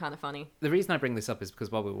 but still kind of funny. The reason I bring this up is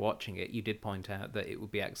because while we were watching it, you did point out that it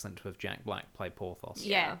would be excellent to have Jack Black play Porthos.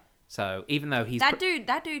 Yeah. So even though he's... That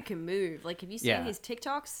dude can move. Like, have you seen Yeah. his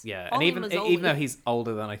TikToks? Yeah, and Holy even mazzoli. though he's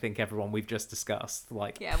older than I think everyone we've just discussed,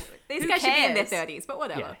 like... Yeah, these Who guys should be in their cares? 30s, but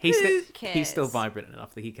whatever. Yeah, Who he's still cares? vibrant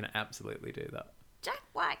enough that he can absolutely do that. Jack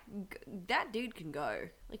Black, that dude can go.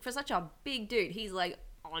 Like, for such a big dude, he's like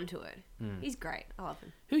onto it. He's great. I love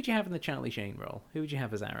him. Who would you have in the Charlie Sheen role? Who would you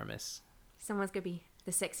have as Aramis? Someone's gonna be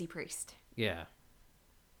the sexy priest. Yeah.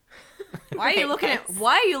 Why are you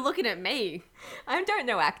looking at me? I don't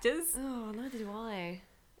know actors. Oh, neither do I.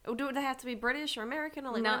 Or do they have to be British or American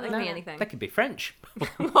or like No, what they are can be they? anything. That could be French.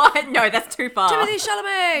 What? No, that's too far. Timothy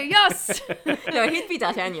Chalamet, yes. No, he'd be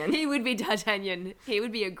D'Artagnan. He would be D'Artagnan. He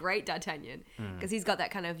would be a great D'Artagnan because he's got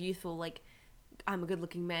that kind of youthful, like, I'm a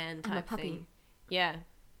good-looking man type I'm a puppy. thing. Yeah.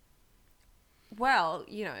 Well,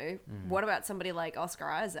 you know, what about somebody like Oscar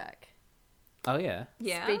Isaac? Oh, yeah.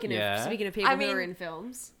 Yeah. Speaking Yeah. of people I who are mean- in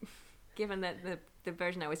films. Given that the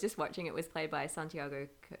version I was just watching, it was played by Santiago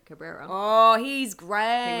Cabrera. Oh, he's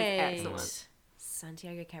great. excellent.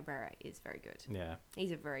 Santiago Cabrera is very good. Yeah.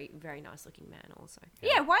 He's a very, very nice looking man also. Yeah.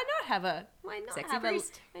 Yeah, why not have a Sexy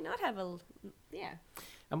priest. yeah.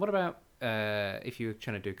 And what about if you were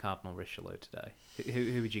trying to do Cardinal Richelieu today?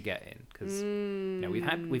 Who would you get in? Because you know,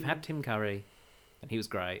 we've had Tim Curry, and he was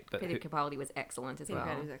great, but Peter Capaldi was excellent as well.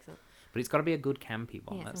 Okay, it was excellent. but it's got to be a good campy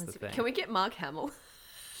one. Yeah, That's the someone's- thing. Can we get Mark Hamill?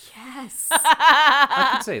 Yes. I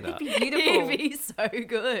could see that. Beautiful. He'd be so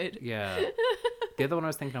good. Yeah. The other one I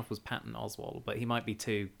was thinking of was Patton Oswalt, but he might be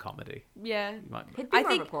too comedy. Yeah. He might, He'd be I more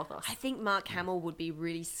think of a Porthos. I think Mark Hamill would be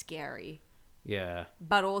really scary. yeah.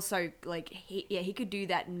 But also, like, he could do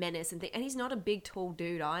that menace and thing. And he's not a big, tall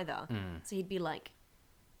dude either. So he'd be like,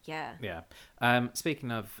 yeah. Yeah.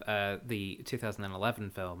 Speaking of the 2011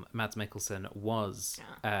 film, Mads Mikkelsen was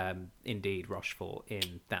indeed Rochefort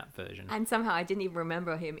in that version. And somehow I didn't even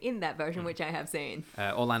remember him in that version, which I have seen.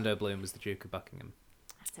 Orlando Bloom was the Duke of Buckingham.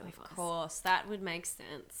 So Of course, that would make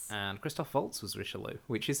sense. And Christoph Waltz was Richelieu,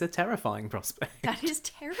 which is a terrifying prospect. That is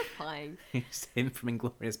terrifying. It's him from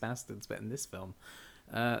Inglourious Bastards, but in this film,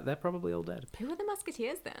 they're probably all dead. Who were the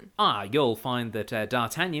Musketeers then? You'll find that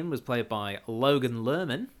D'Artagnan was played by Logan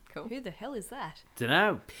Lerman. Cool. Who the hell is that?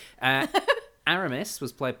 Dunno. Aramis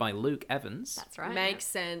was played by Luke Evans. That's right. Makes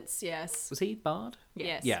sense, yes. Was he Bard?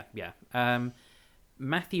 Yes. Yeah.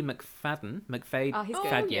 Matthew McFadden. Oh, he's Oh,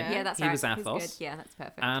 good. McFadden. yeah. Yeah, that's He right. was He's Athos. good. Yeah, that's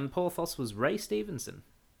perfect. And Porthos was Ray Stevenson.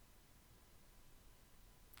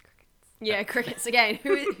 Yeah, crickets again.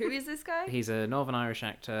 Who is this guy? He's a Northern Irish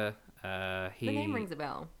actor. He the name rings a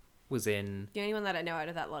bell. was in... The only one that I know out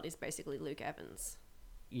of that lot is basically Luke Evans.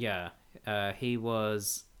 Yeah. He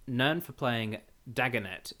was known for playing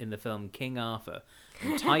Dagonet in the film King Arthur.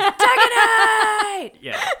 And Dagonite!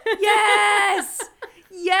 Yeah. Yes!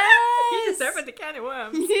 Yes! You just opened a can of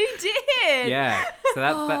worms. You did! Yeah. So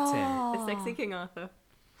that's him. The sexy King Arthur.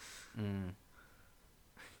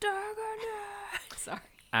 Dagonite! Sorry.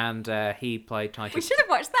 And he played We Titus. should have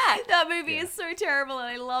watched that. That movie Yeah. is so terrible and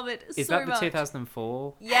I love it Is so that the much.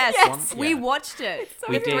 2004? Yes, Yes. we Yeah. watched it.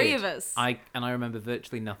 We the three did. of us. I remember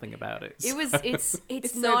virtually nothing about it. It was. so- It's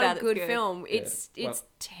It's so not bad a it's good good. film. Yeah. It's Well-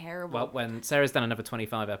 terrible. Well, when Sarah's done another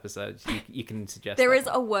 25 episodes, you can suggest There that is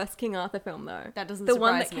one. a worse King Arthur film though. That doesn't The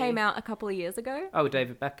one that surprise me. came out a couple of years ago. Oh,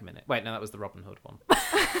 David Beckham in it. Wait, no, that was the Robin Hood one.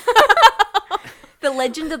 The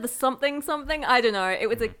Legend of the something. I don't know. It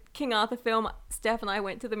was a King Arthur film. Steph and I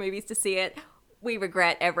went to the movies to see it. We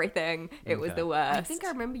regret everything. It was the worst. I think I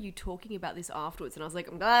remember you talking about this afterwards, and I was like,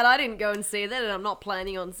 I'm glad I didn't go and see that, and I'm not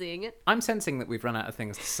planning on seeing it. I'm sensing that we've run out of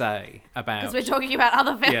things to say about... Because we're talking about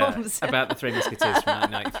other films. Yeah, about the Three Musketeers from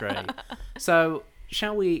 1993. So,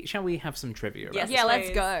 shall we have some trivia about Yes. this? Yeah, let's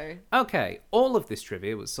Please. go. Okay, all of this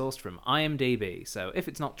trivia was sourced from IMDb, so if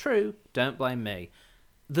it's not true, don't blame me.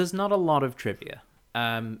 There's not a lot of trivia.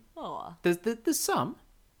 Aw. There's some.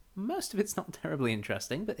 Most of it's not terribly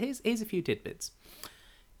interesting, but here's a few tidbits.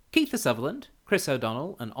 Keith Sutherland, Chris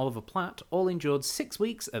O'Donnell, and Oliver Platt all endured 6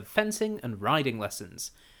 weeks of fencing and riding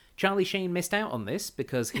lessons. Charlie Sheen missed out on this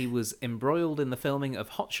because he was embroiled in the filming of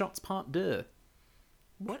Hot Shots Part 2.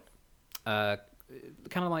 What? Kind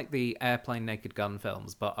of like the Airplane Naked Gun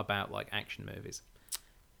films, but about like action movies.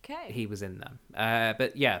 Okay. He was in them.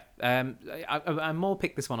 But yeah, I more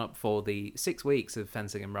picked this one up for the 6 weeks of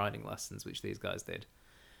fencing and riding lessons, which these guys did.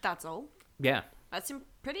 That's all. Yeah. That's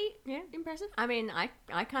pretty impressive. I mean,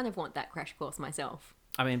 I kind of want that crash course myself.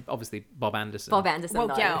 I mean, obviously, Bob Anderson. Bob Anderson, Well,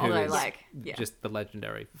 though, yeah, who although, is like, yeah. just the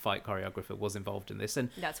legendary fight choreographer, was involved in this. And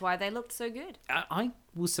That's why they looked so good. I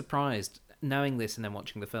was surprised, knowing this and then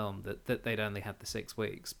watching the film, that they'd only had the 6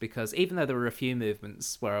 weeks. Because even though there were a few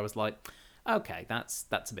movements where I was like, okay, that's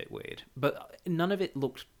a bit weird. But none of it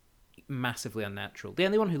looked massively unnatural. The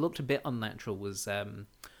only one who looked a bit unnatural was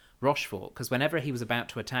Rochefort, because whenever he was about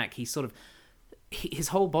to attack, his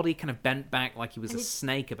whole body kind of bent back like he was a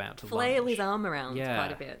snake about to flail lunge. his arm around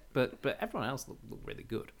quite a bit. But everyone else looked really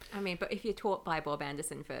good. I mean, but if you're taught by Bob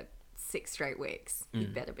Anderson for 6 straight weeks,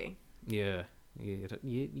 you'd better be. Yeah,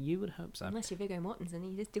 you would hope so. Unless you're Viggo Mortensen,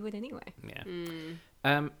 you just do it anyway.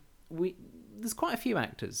 Yeah. There's quite a few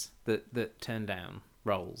actors that turned down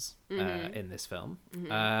roles in this film.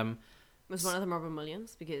 Was one of them Robin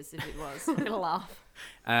Williams? Because if it was, I'm gonna laugh.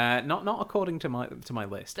 Not according to my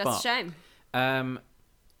list. That's but, a shame.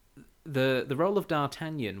 The role of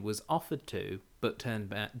D'Artagnan was offered to, but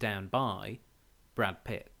turned down by, Brad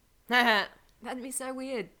Pitt. That'd be so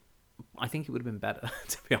weird. I think it would have been better,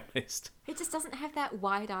 to be honest. He just doesn't have that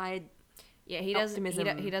wide-eyed. Yeah, he doesn't.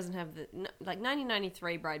 Optimism. He doesn't have the like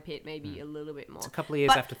 1993 Brad Pitt. Maybe a little bit more. It's a couple of years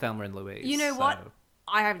But after Thelma and Louise. You know what? so-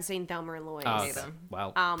 I haven't seen Thelma and Louise. Oh, either. okay.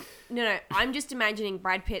 Well, No. I'm just imagining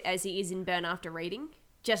Brad Pitt as he is in Burn After Reading.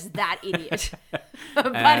 Just that idiot. But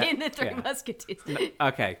in the Three yeah. Musketeers.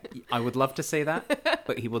 okay, I would love to see that,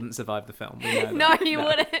 but he wouldn't survive the film. We know No, that. he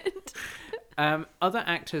wouldn't. Other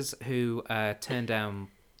actors who turned down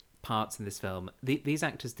parts in this film, these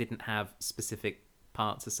actors didn't have specific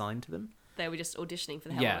parts assigned to them. They were just auditioning for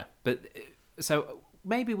the hell Yeah, of but so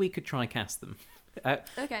maybe we could try cast them. it.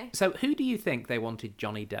 Okay. So who do you think they wanted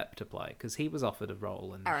Johnny Depp to play? Because he was offered a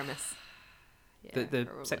role in Aramis. Yeah, the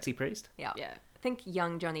probably. sexy priest. Yeah. Yeah. I think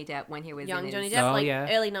young Johnny Depp when he was Young in Johnny his, Depp, Oh, like yeah.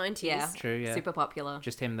 early 90s. Yeah. True, yeah. super popular.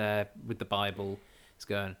 Just him there with the Bible. He's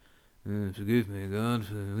going, forgive me, God,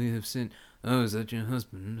 for we have sinned. Oh, is that your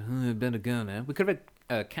husband? Oh, I better go now. We could have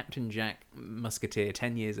had Captain Jack Musketeer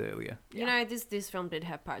 10 years earlier. You know, this film did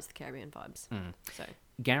have Pirates of the Caribbean vibes. So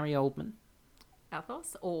Gary Oldman.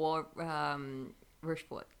 Athos or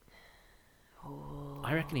Rochefort.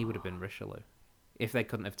 I reckon he would have been Richelieu if they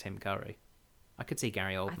couldn't have Tim Curry. I could see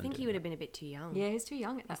Gary Oldman. I think he doing would that. have been a bit too young. Yeah, he's too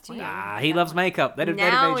young at that too point. young. Ah, he loves makeup. They'd have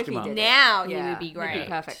Now aged if him he up. did it. Now he Yeah, would be great. He'd be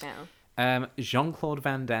perfect now. Jean-Claude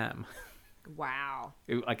Van Damme, Wow.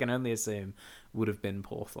 who I can only assume would have been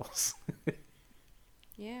Porthos.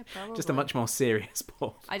 Yeah, probably. Just a much more serious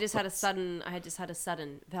Porthos. I just had a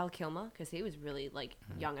sudden Val Kilmer because he was really like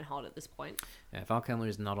young and hot at this point. Yeah, Val Kilmer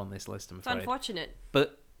is not on this list, I'm It's afraid. unfortunate.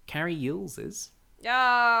 But Carrie Yules is.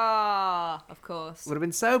 Ah, of course. Would have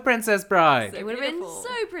been so Princess Bride. It would have been Beautiful.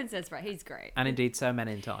 so Princess Bride. He's great. And indeed, so Men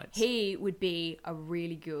in Tights. He would be a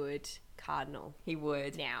really good cardinal He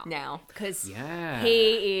would. Now. because Yeah.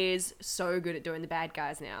 he is so good at doing the bad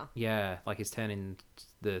guys now. Yeah, like his turn in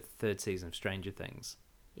the 3rd season of Stranger Things,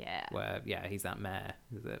 Yeah. where, yeah, he's that mayor.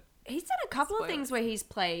 That He's done a couple of Spoilers. things where he's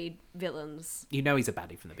played villains. you know he's a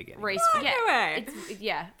baddie from the beginning. Yeah, no way.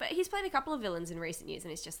 yeah, but he's played a couple of villains in recent years,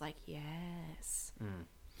 and it's just like, yes,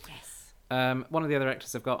 yes. One of the other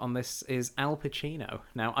actors I've got on this is Al Pacino.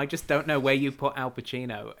 Now, I just don't know where you put Al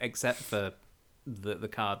Pacino except for the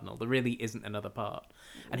Cardinal. There really isn't another part.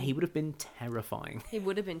 And he would have been terrifying. He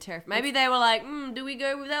would have been terrifying. Maybe they were like, do we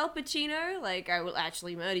go with Al Pacino? Like, I will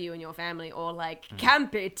actually murder you and your family. Or like,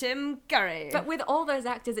 campy Tim Curry. But with all those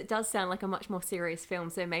actors, it does sound like a much more serious film.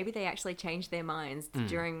 So maybe they actually changed their minds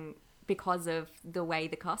because of the way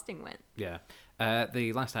the casting went. Yeah.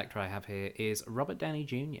 The last actor I have here is Robert Downey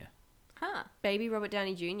Jr. Huh. Baby Robert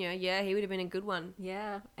Downey Jr., yeah, he would have been a good one.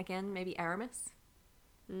 Yeah. Again, maybe Aramis.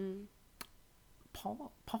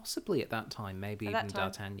 Possibly at that time, maybe At even that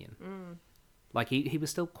time. D'Artagnan. Like he was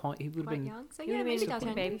still quite. He would have Quite been young. So He yeah, would have maybe been a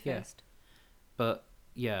D'Artagnan. baby Yeah. first. But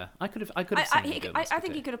yeah, I could have seen him go I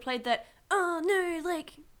think he could have played that. Oh no,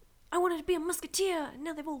 like I wanted to be a musketeer.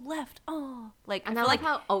 Now they've all left. Oh, like And I like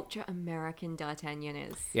how ultra American D'Artagnan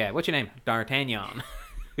is. Yeah, what's your name? D'Artagnan.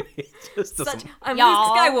 It just doesn't. I'm Yeah.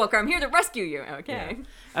 Luke Skywalker. I'm here to rescue you. Okay. Yeah.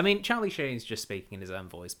 I mean, Charlie Sheen's just speaking in his own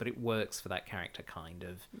voice, but it works for that character, kind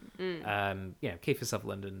of. Kiefer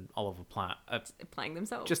Sutherland and Oliver Platt are Playing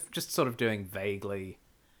themselves. just sort of doing vaguely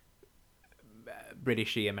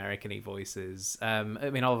Britishy, American-y voices. I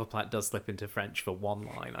mean, Oliver Platt does slip into French for one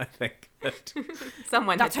line, I think. But,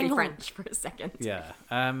 Someone had to be D'Artagnan. French for a second. yeah.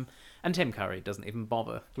 And Tim Curry doesn't even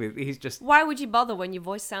bother. He's just... why would you bother when your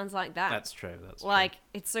voice sounds like that? That's true, that's like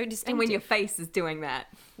it's so distinctive. And when your face is doing that.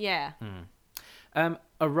 yeah. true.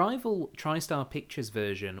 A rival TriStar Pictures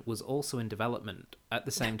version was also in development at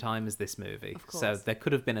the same time as this movie. Of course. So there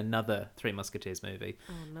could have been another Three Musketeers movie.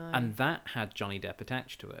 Oh no. And that had Johnny Depp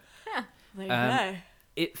attached to it. There you go.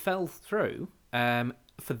 It fell through.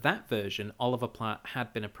 For that version, Oliver Platt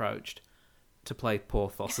had been approached to play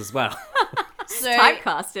Porthos as well. So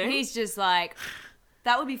Typecasting. he's just like,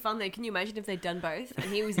 that would be fun though. Can you imagine if they'd done both and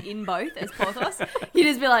he was in both as Porthos? He'd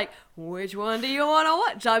just be like, which one do you want to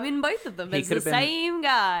watch? I'm in both of them. He It's could the have been- same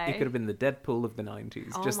guy. He could have been the Deadpool of the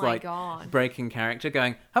 90s. Oh just my like God. breaking character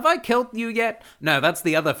going, have I killed you yet? No, that's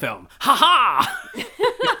the other film. Ha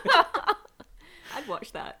ha! I'd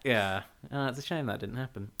watch that. Yeah, it's a shame that didn't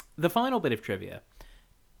happen. The final bit of trivia.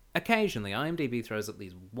 Occasionally, IMDb throws up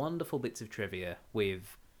these wonderful bits of trivia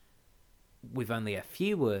with only a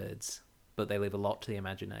few words, but they leave a lot to the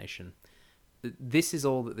imagination. This is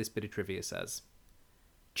all that this bit of trivia says.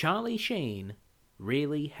 Charlie Sheen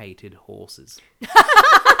really hated horses.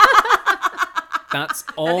 That's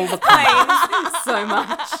all the context. So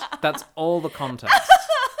much. That's all the context.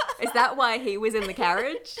 Is that why he was in the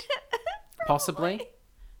carriage? Possibly.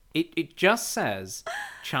 It just says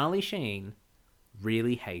Charlie Sheen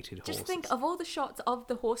really hated horses. Just think of all the shots of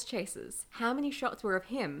the horse chases. How many shots were of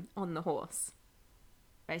him on the horse?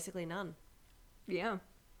 Basically none. Yeah.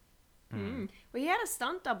 Well, he had a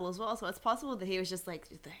stunt double as well, so it's possible that he was just like,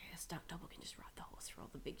 the stunt double can just ride the horse for all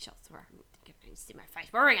the big shots where I can see my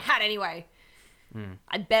face. Wearing a hat anyway.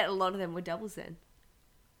 I bet a lot of them were doubles then.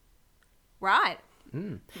 Right.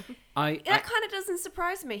 That kind of doesn't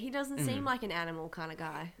surprise me. He doesn't seem like an animal kind of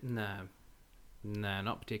guy. No,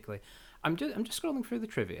 not particularly. I'm just scrolling through the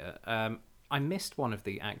trivia. I missed one of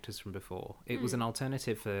the actors from before. It was an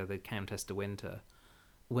alternative for the Countess de Winter,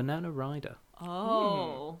 Winona Ryder.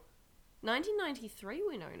 Oh. 1993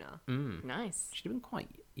 Winona. Nice. She'd have been quite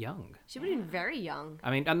young. She would have been very young.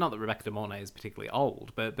 I mean, and not that Rebecca De Mornay is particularly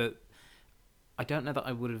old, but I don't know that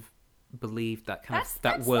I would have believed that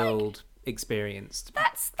That's world experienced.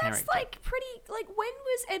 That's character. like pretty, like, when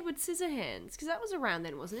was Edward Scissorhands? Because that was around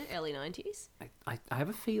then, wasn't it? Early 90s? I have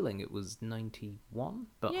a feeling it was 91.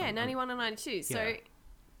 But Yeah, I'm- 91 or 92. So yeah.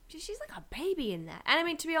 she's like a baby in that. And I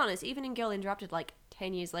mean, to be honest, even in Girl Interrupted, like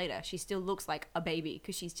 10 years later, she still looks like a baby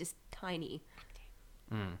because she's just tiny.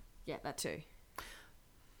 Yeah, that too.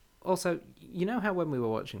 Also, you know how when we were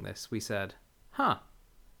watching this, we said,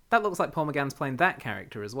 that looks like Paul McGann's playing that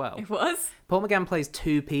character as well. It was? Paul McGann plays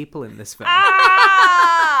two people in this film.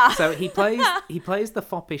 Ah! So he plays the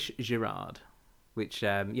foppish Girard, which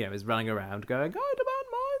is running around going, I demand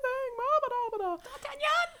my thing, ma-ba-da-ba-da.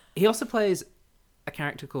 D'Artagnan! He also plays a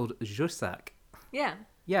character called Jussac. Yeah.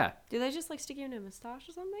 Yeah. Do they just like stick you in a moustache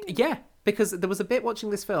or something? Yeah, because there was a bit watching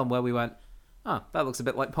this film where we went, that looks a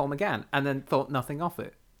bit like Paul McGann, and then thought nothing of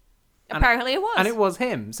it. Apparently it was. And it was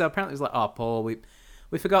him. So apparently it was like, Paul,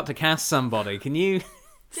 we forgot to cast somebody. Can you...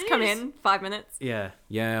 Just come in, 5 minutes. Yeah,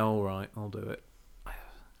 all right, I'll do it.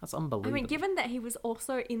 That's unbelievable. I mean, given that he was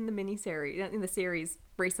also in the miniseries, in the series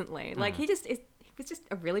recently, like he was just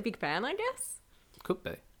a really big fan, I guess. Could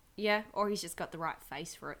be. Yeah, or he's just got the right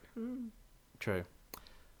face for it. True.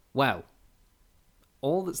 Well,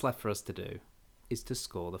 all that's left for us to do is to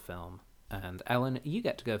score the film. And Ellen, you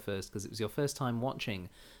get to go first because it was your first time watching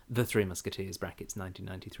The Three Musketeers, brackets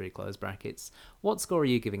 1993, close brackets. What score are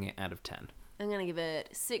you giving it out of 10? I'm going to give it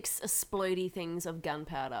 6 explodey things of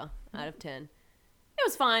gunpowder out of 10. It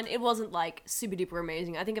was fine. It wasn't like super duper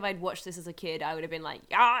amazing. I think if I'd watched this as a kid, I would have been like,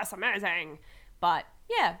 yes, amazing. But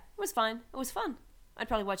yeah, it was fine. It was fun. I'd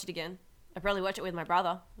probably watch it again. I'd probably watch it with my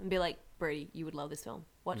brother and be like, Brady, you would love this film.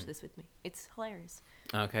 Watch this with me. It's hilarious.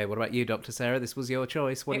 Okay, what about you, Dr. Sarah? This was your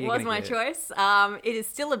choice. What are It you was gonna my give choice. It is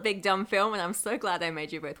still a big dumb film, and I'm so glad I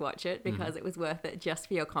made you both watch it because it was worth it just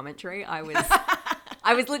for your commentary. I was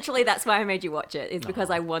I was literally, that's why I made you watch it. It's because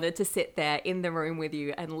I wanted to sit there in the room with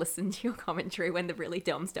you and listen to your commentary when the really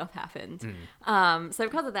dumb stuff happened. So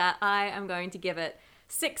because of that, I am going to give it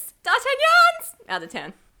 6 D'Artagnans out of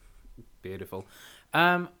 10. Beautiful.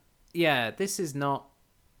 Yeah, this is not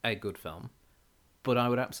a good film, but I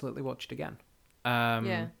would absolutely watch it again.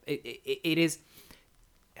 It is.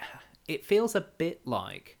 It feels a bit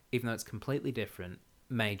like, even though it's completely different,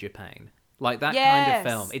 Major Payne. Like that kind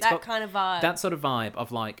of film. It's got kind of vibe. That sort of vibe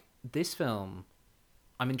of like, this film,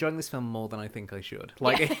 I'm enjoying this film more than I think I should.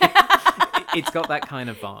 Like, it's got that kind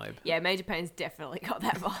of vibe. Yeah, Major Payne's definitely got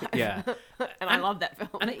that vibe. Yeah. and I love that film.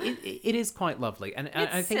 And it is quite lovely. And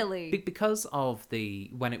I think silly. Because of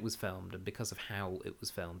when it was filmed and because of how it was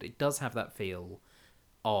filmed, it does have that feel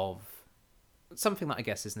of something that I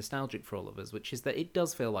guess is nostalgic for all of us, which is that it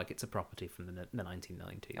does feel like it's a property from the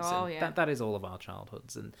 1990s. Oh, and yeah. That is all of our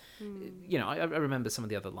childhoods. And, you know, I remember some of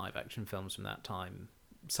the other live action films from that time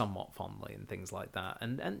somewhat fondly and things like that.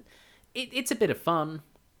 And it's a bit of fun.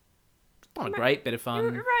 Not a great bit of fun. It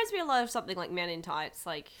reminds me a lot of something like Men in Tights.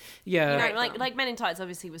 Like, yeah. you know, like Men in Tights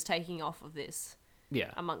obviously was taking off of this.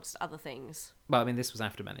 Yeah. Amongst other things. Well, I mean, this was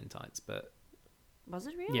after Men in Tights, but... Was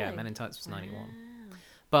it really? Yeah, Men in Tights was 91.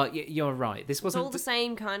 But you're right. This wasn't... It's all the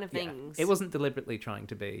same kind of things. It wasn't deliberately trying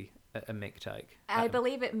to be a Mick take. I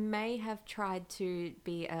believe it may have tried to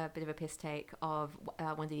be a bit of a piss take of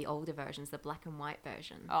one of the older versions, the black and white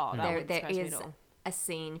version. Oh, that there is a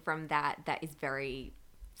scene from that is very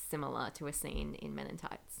similar to a scene in Men in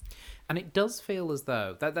Tights. And it does feel as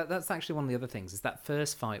though... That's actually one of the other things, is that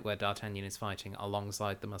first fight where D'Artagnan is fighting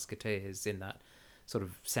alongside the Musketeers in that sort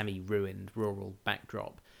of semi-ruined rural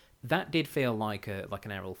backdrop. That did feel like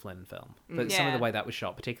an Errol Flynn film. But some of the way that was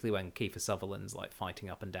shot, particularly when Kiefer Sutherland's like fighting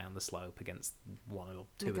up and down the slope against one or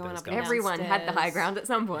two of those guys. Everyone had the high ground at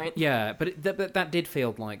some point. Yeah, but that did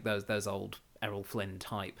feel like those old Errol Flynn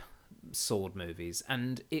type sword movies,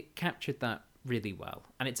 and it captured that really well.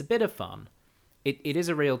 And it's a bit of fun. It is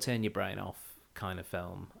a real turn your brain off kind of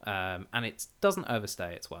film, and it doesn't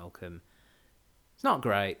overstay its welcome. It's not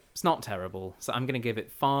great. It's not terrible. So I'm going to give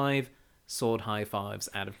it 5 sword high fives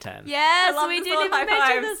out of 10. Yes, love we the didn't sword even high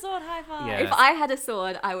mention fives. the sword high five. Yeah. If I had a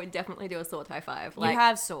sword, I would definitely do a sword high five. You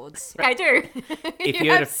have swords. I do. If you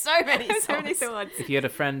have so many swords. So many swords. If you had a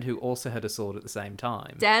friend who also had a sword at the same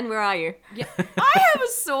time... Dan, where are you? Yeah. I have a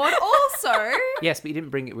sword also. Yes, but you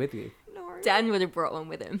didn't bring it with you. No. Dan would have brought one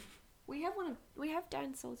with him. We have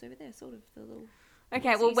Dan's swords over there, sort of the little...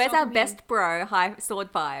 Okay, well, where's our best bro, high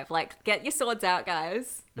sword 5? Like, get your swords out,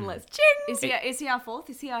 guys, and let's ching. Is he our fourth?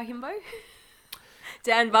 Is he our himbo?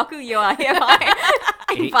 Dan Buckle, you are hereby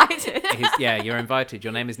invited. Yeah, you're invited.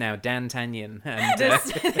 Your name is now Dan Tanyan. And, Yes,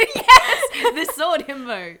 the sword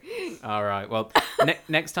himbo. all right, well,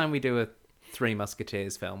 next time we do a 3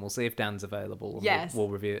 Musketeers film, we'll see if Dan's available. And Yes. we'll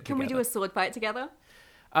review it Can together. we do a sword fight together?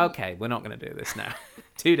 Okay, we're not going to do this now.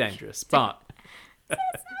 Too dangerous. But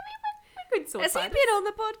Good sword Has he fight. been on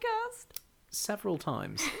the podcast? several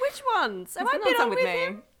times. Which ones? Have He's I been been on some on with with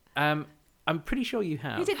me. him? I'm pretty sure you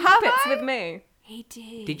have. He did Have puppets I? with me. He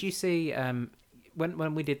did. Did you see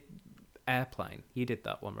when we did Airplane? You did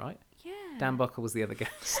that one, right? Yeah. Dan Buckle was the other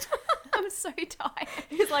guest. I'm so tired.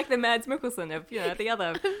 He's like the Mads Mikkelsen of, the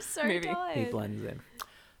other I'm so movie. He tired. blends in.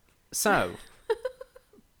 So,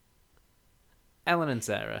 Ellen and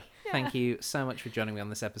Sarah, thank you so much for joining me on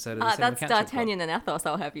this episode of the Cinema That's Catch-Up Club. D'Artagnan and Athos,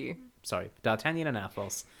 I'll have you. Sorry, D'Artagnan and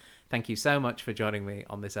Athos. Thank you so much for joining me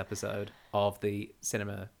on this episode of the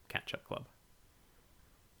Cinema Catch-Up Club.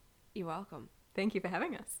 You're welcome. Thank you for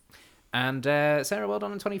having us. And Sarah, well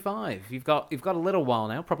done on 25. You've got a little while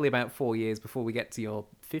now, probably about 4 years before we get to your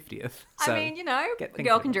 50th. So I mean, get a thinking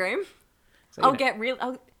girl can about it. dream. So, I'll get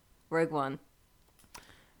real... Rogue One.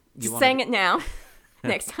 you Just wanna saying do- it now.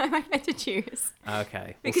 Next time I get to choose.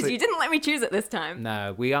 Okay. we'll Because see. you didn't let me choose it this time.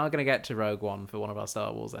 No, we are going to get to Rogue One for one of our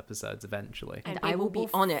Star Wars episodes eventually. And I will be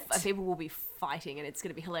on it. People will be fighting, and it's going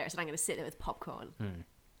to be hilarious. And I'm going to sit there with popcorn.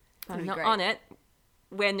 I'm be not great. on it.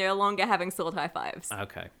 We're no longer having sword high fives.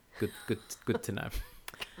 Okay, good to know.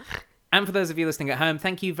 And for those of you listening at home,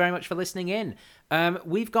 thank you very much for listening in.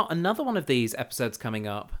 We've got another one of these episodes coming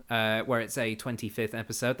up where it's a 25th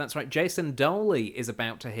episode. That's right, Jason Doley is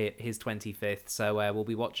about to hit his 25th, so we'll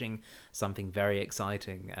be watching something very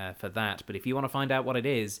exciting for that. But if you want to find out what it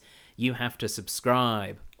is, you have to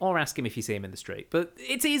subscribe or ask him if you see him in the street. But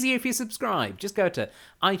it's easier if you subscribe. Just go to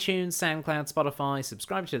iTunes, SoundCloud, Spotify,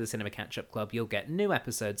 subscribe to the Cinema Catch-Up Club. You'll get new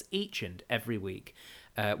episodes each and every week.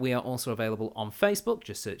 We are also available on Facebook.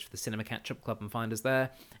 Just search for the Cinema Catch-Up Club and find us there.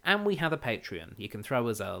 And we have a Patreon. You can throw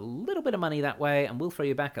us a little bit of money that way, and we'll throw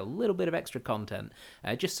you back a little bit of extra content.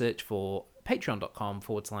 Just search for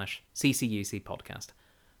patreon.com/CCUC podcast.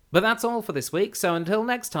 But that's all for this week, so until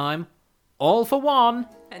next time, all for one,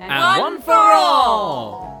 and one for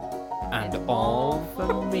all, and all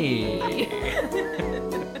for me.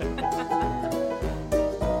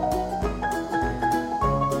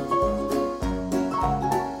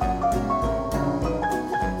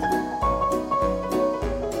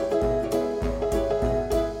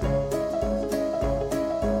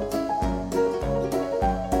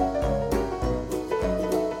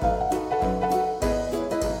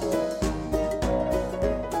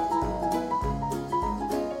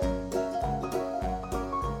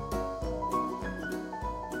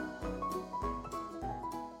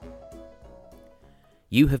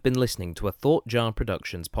 You have been listening to a Thought Jar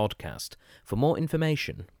Productions podcast. For more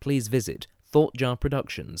information, please visit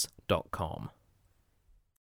thoughtjarproductions.com.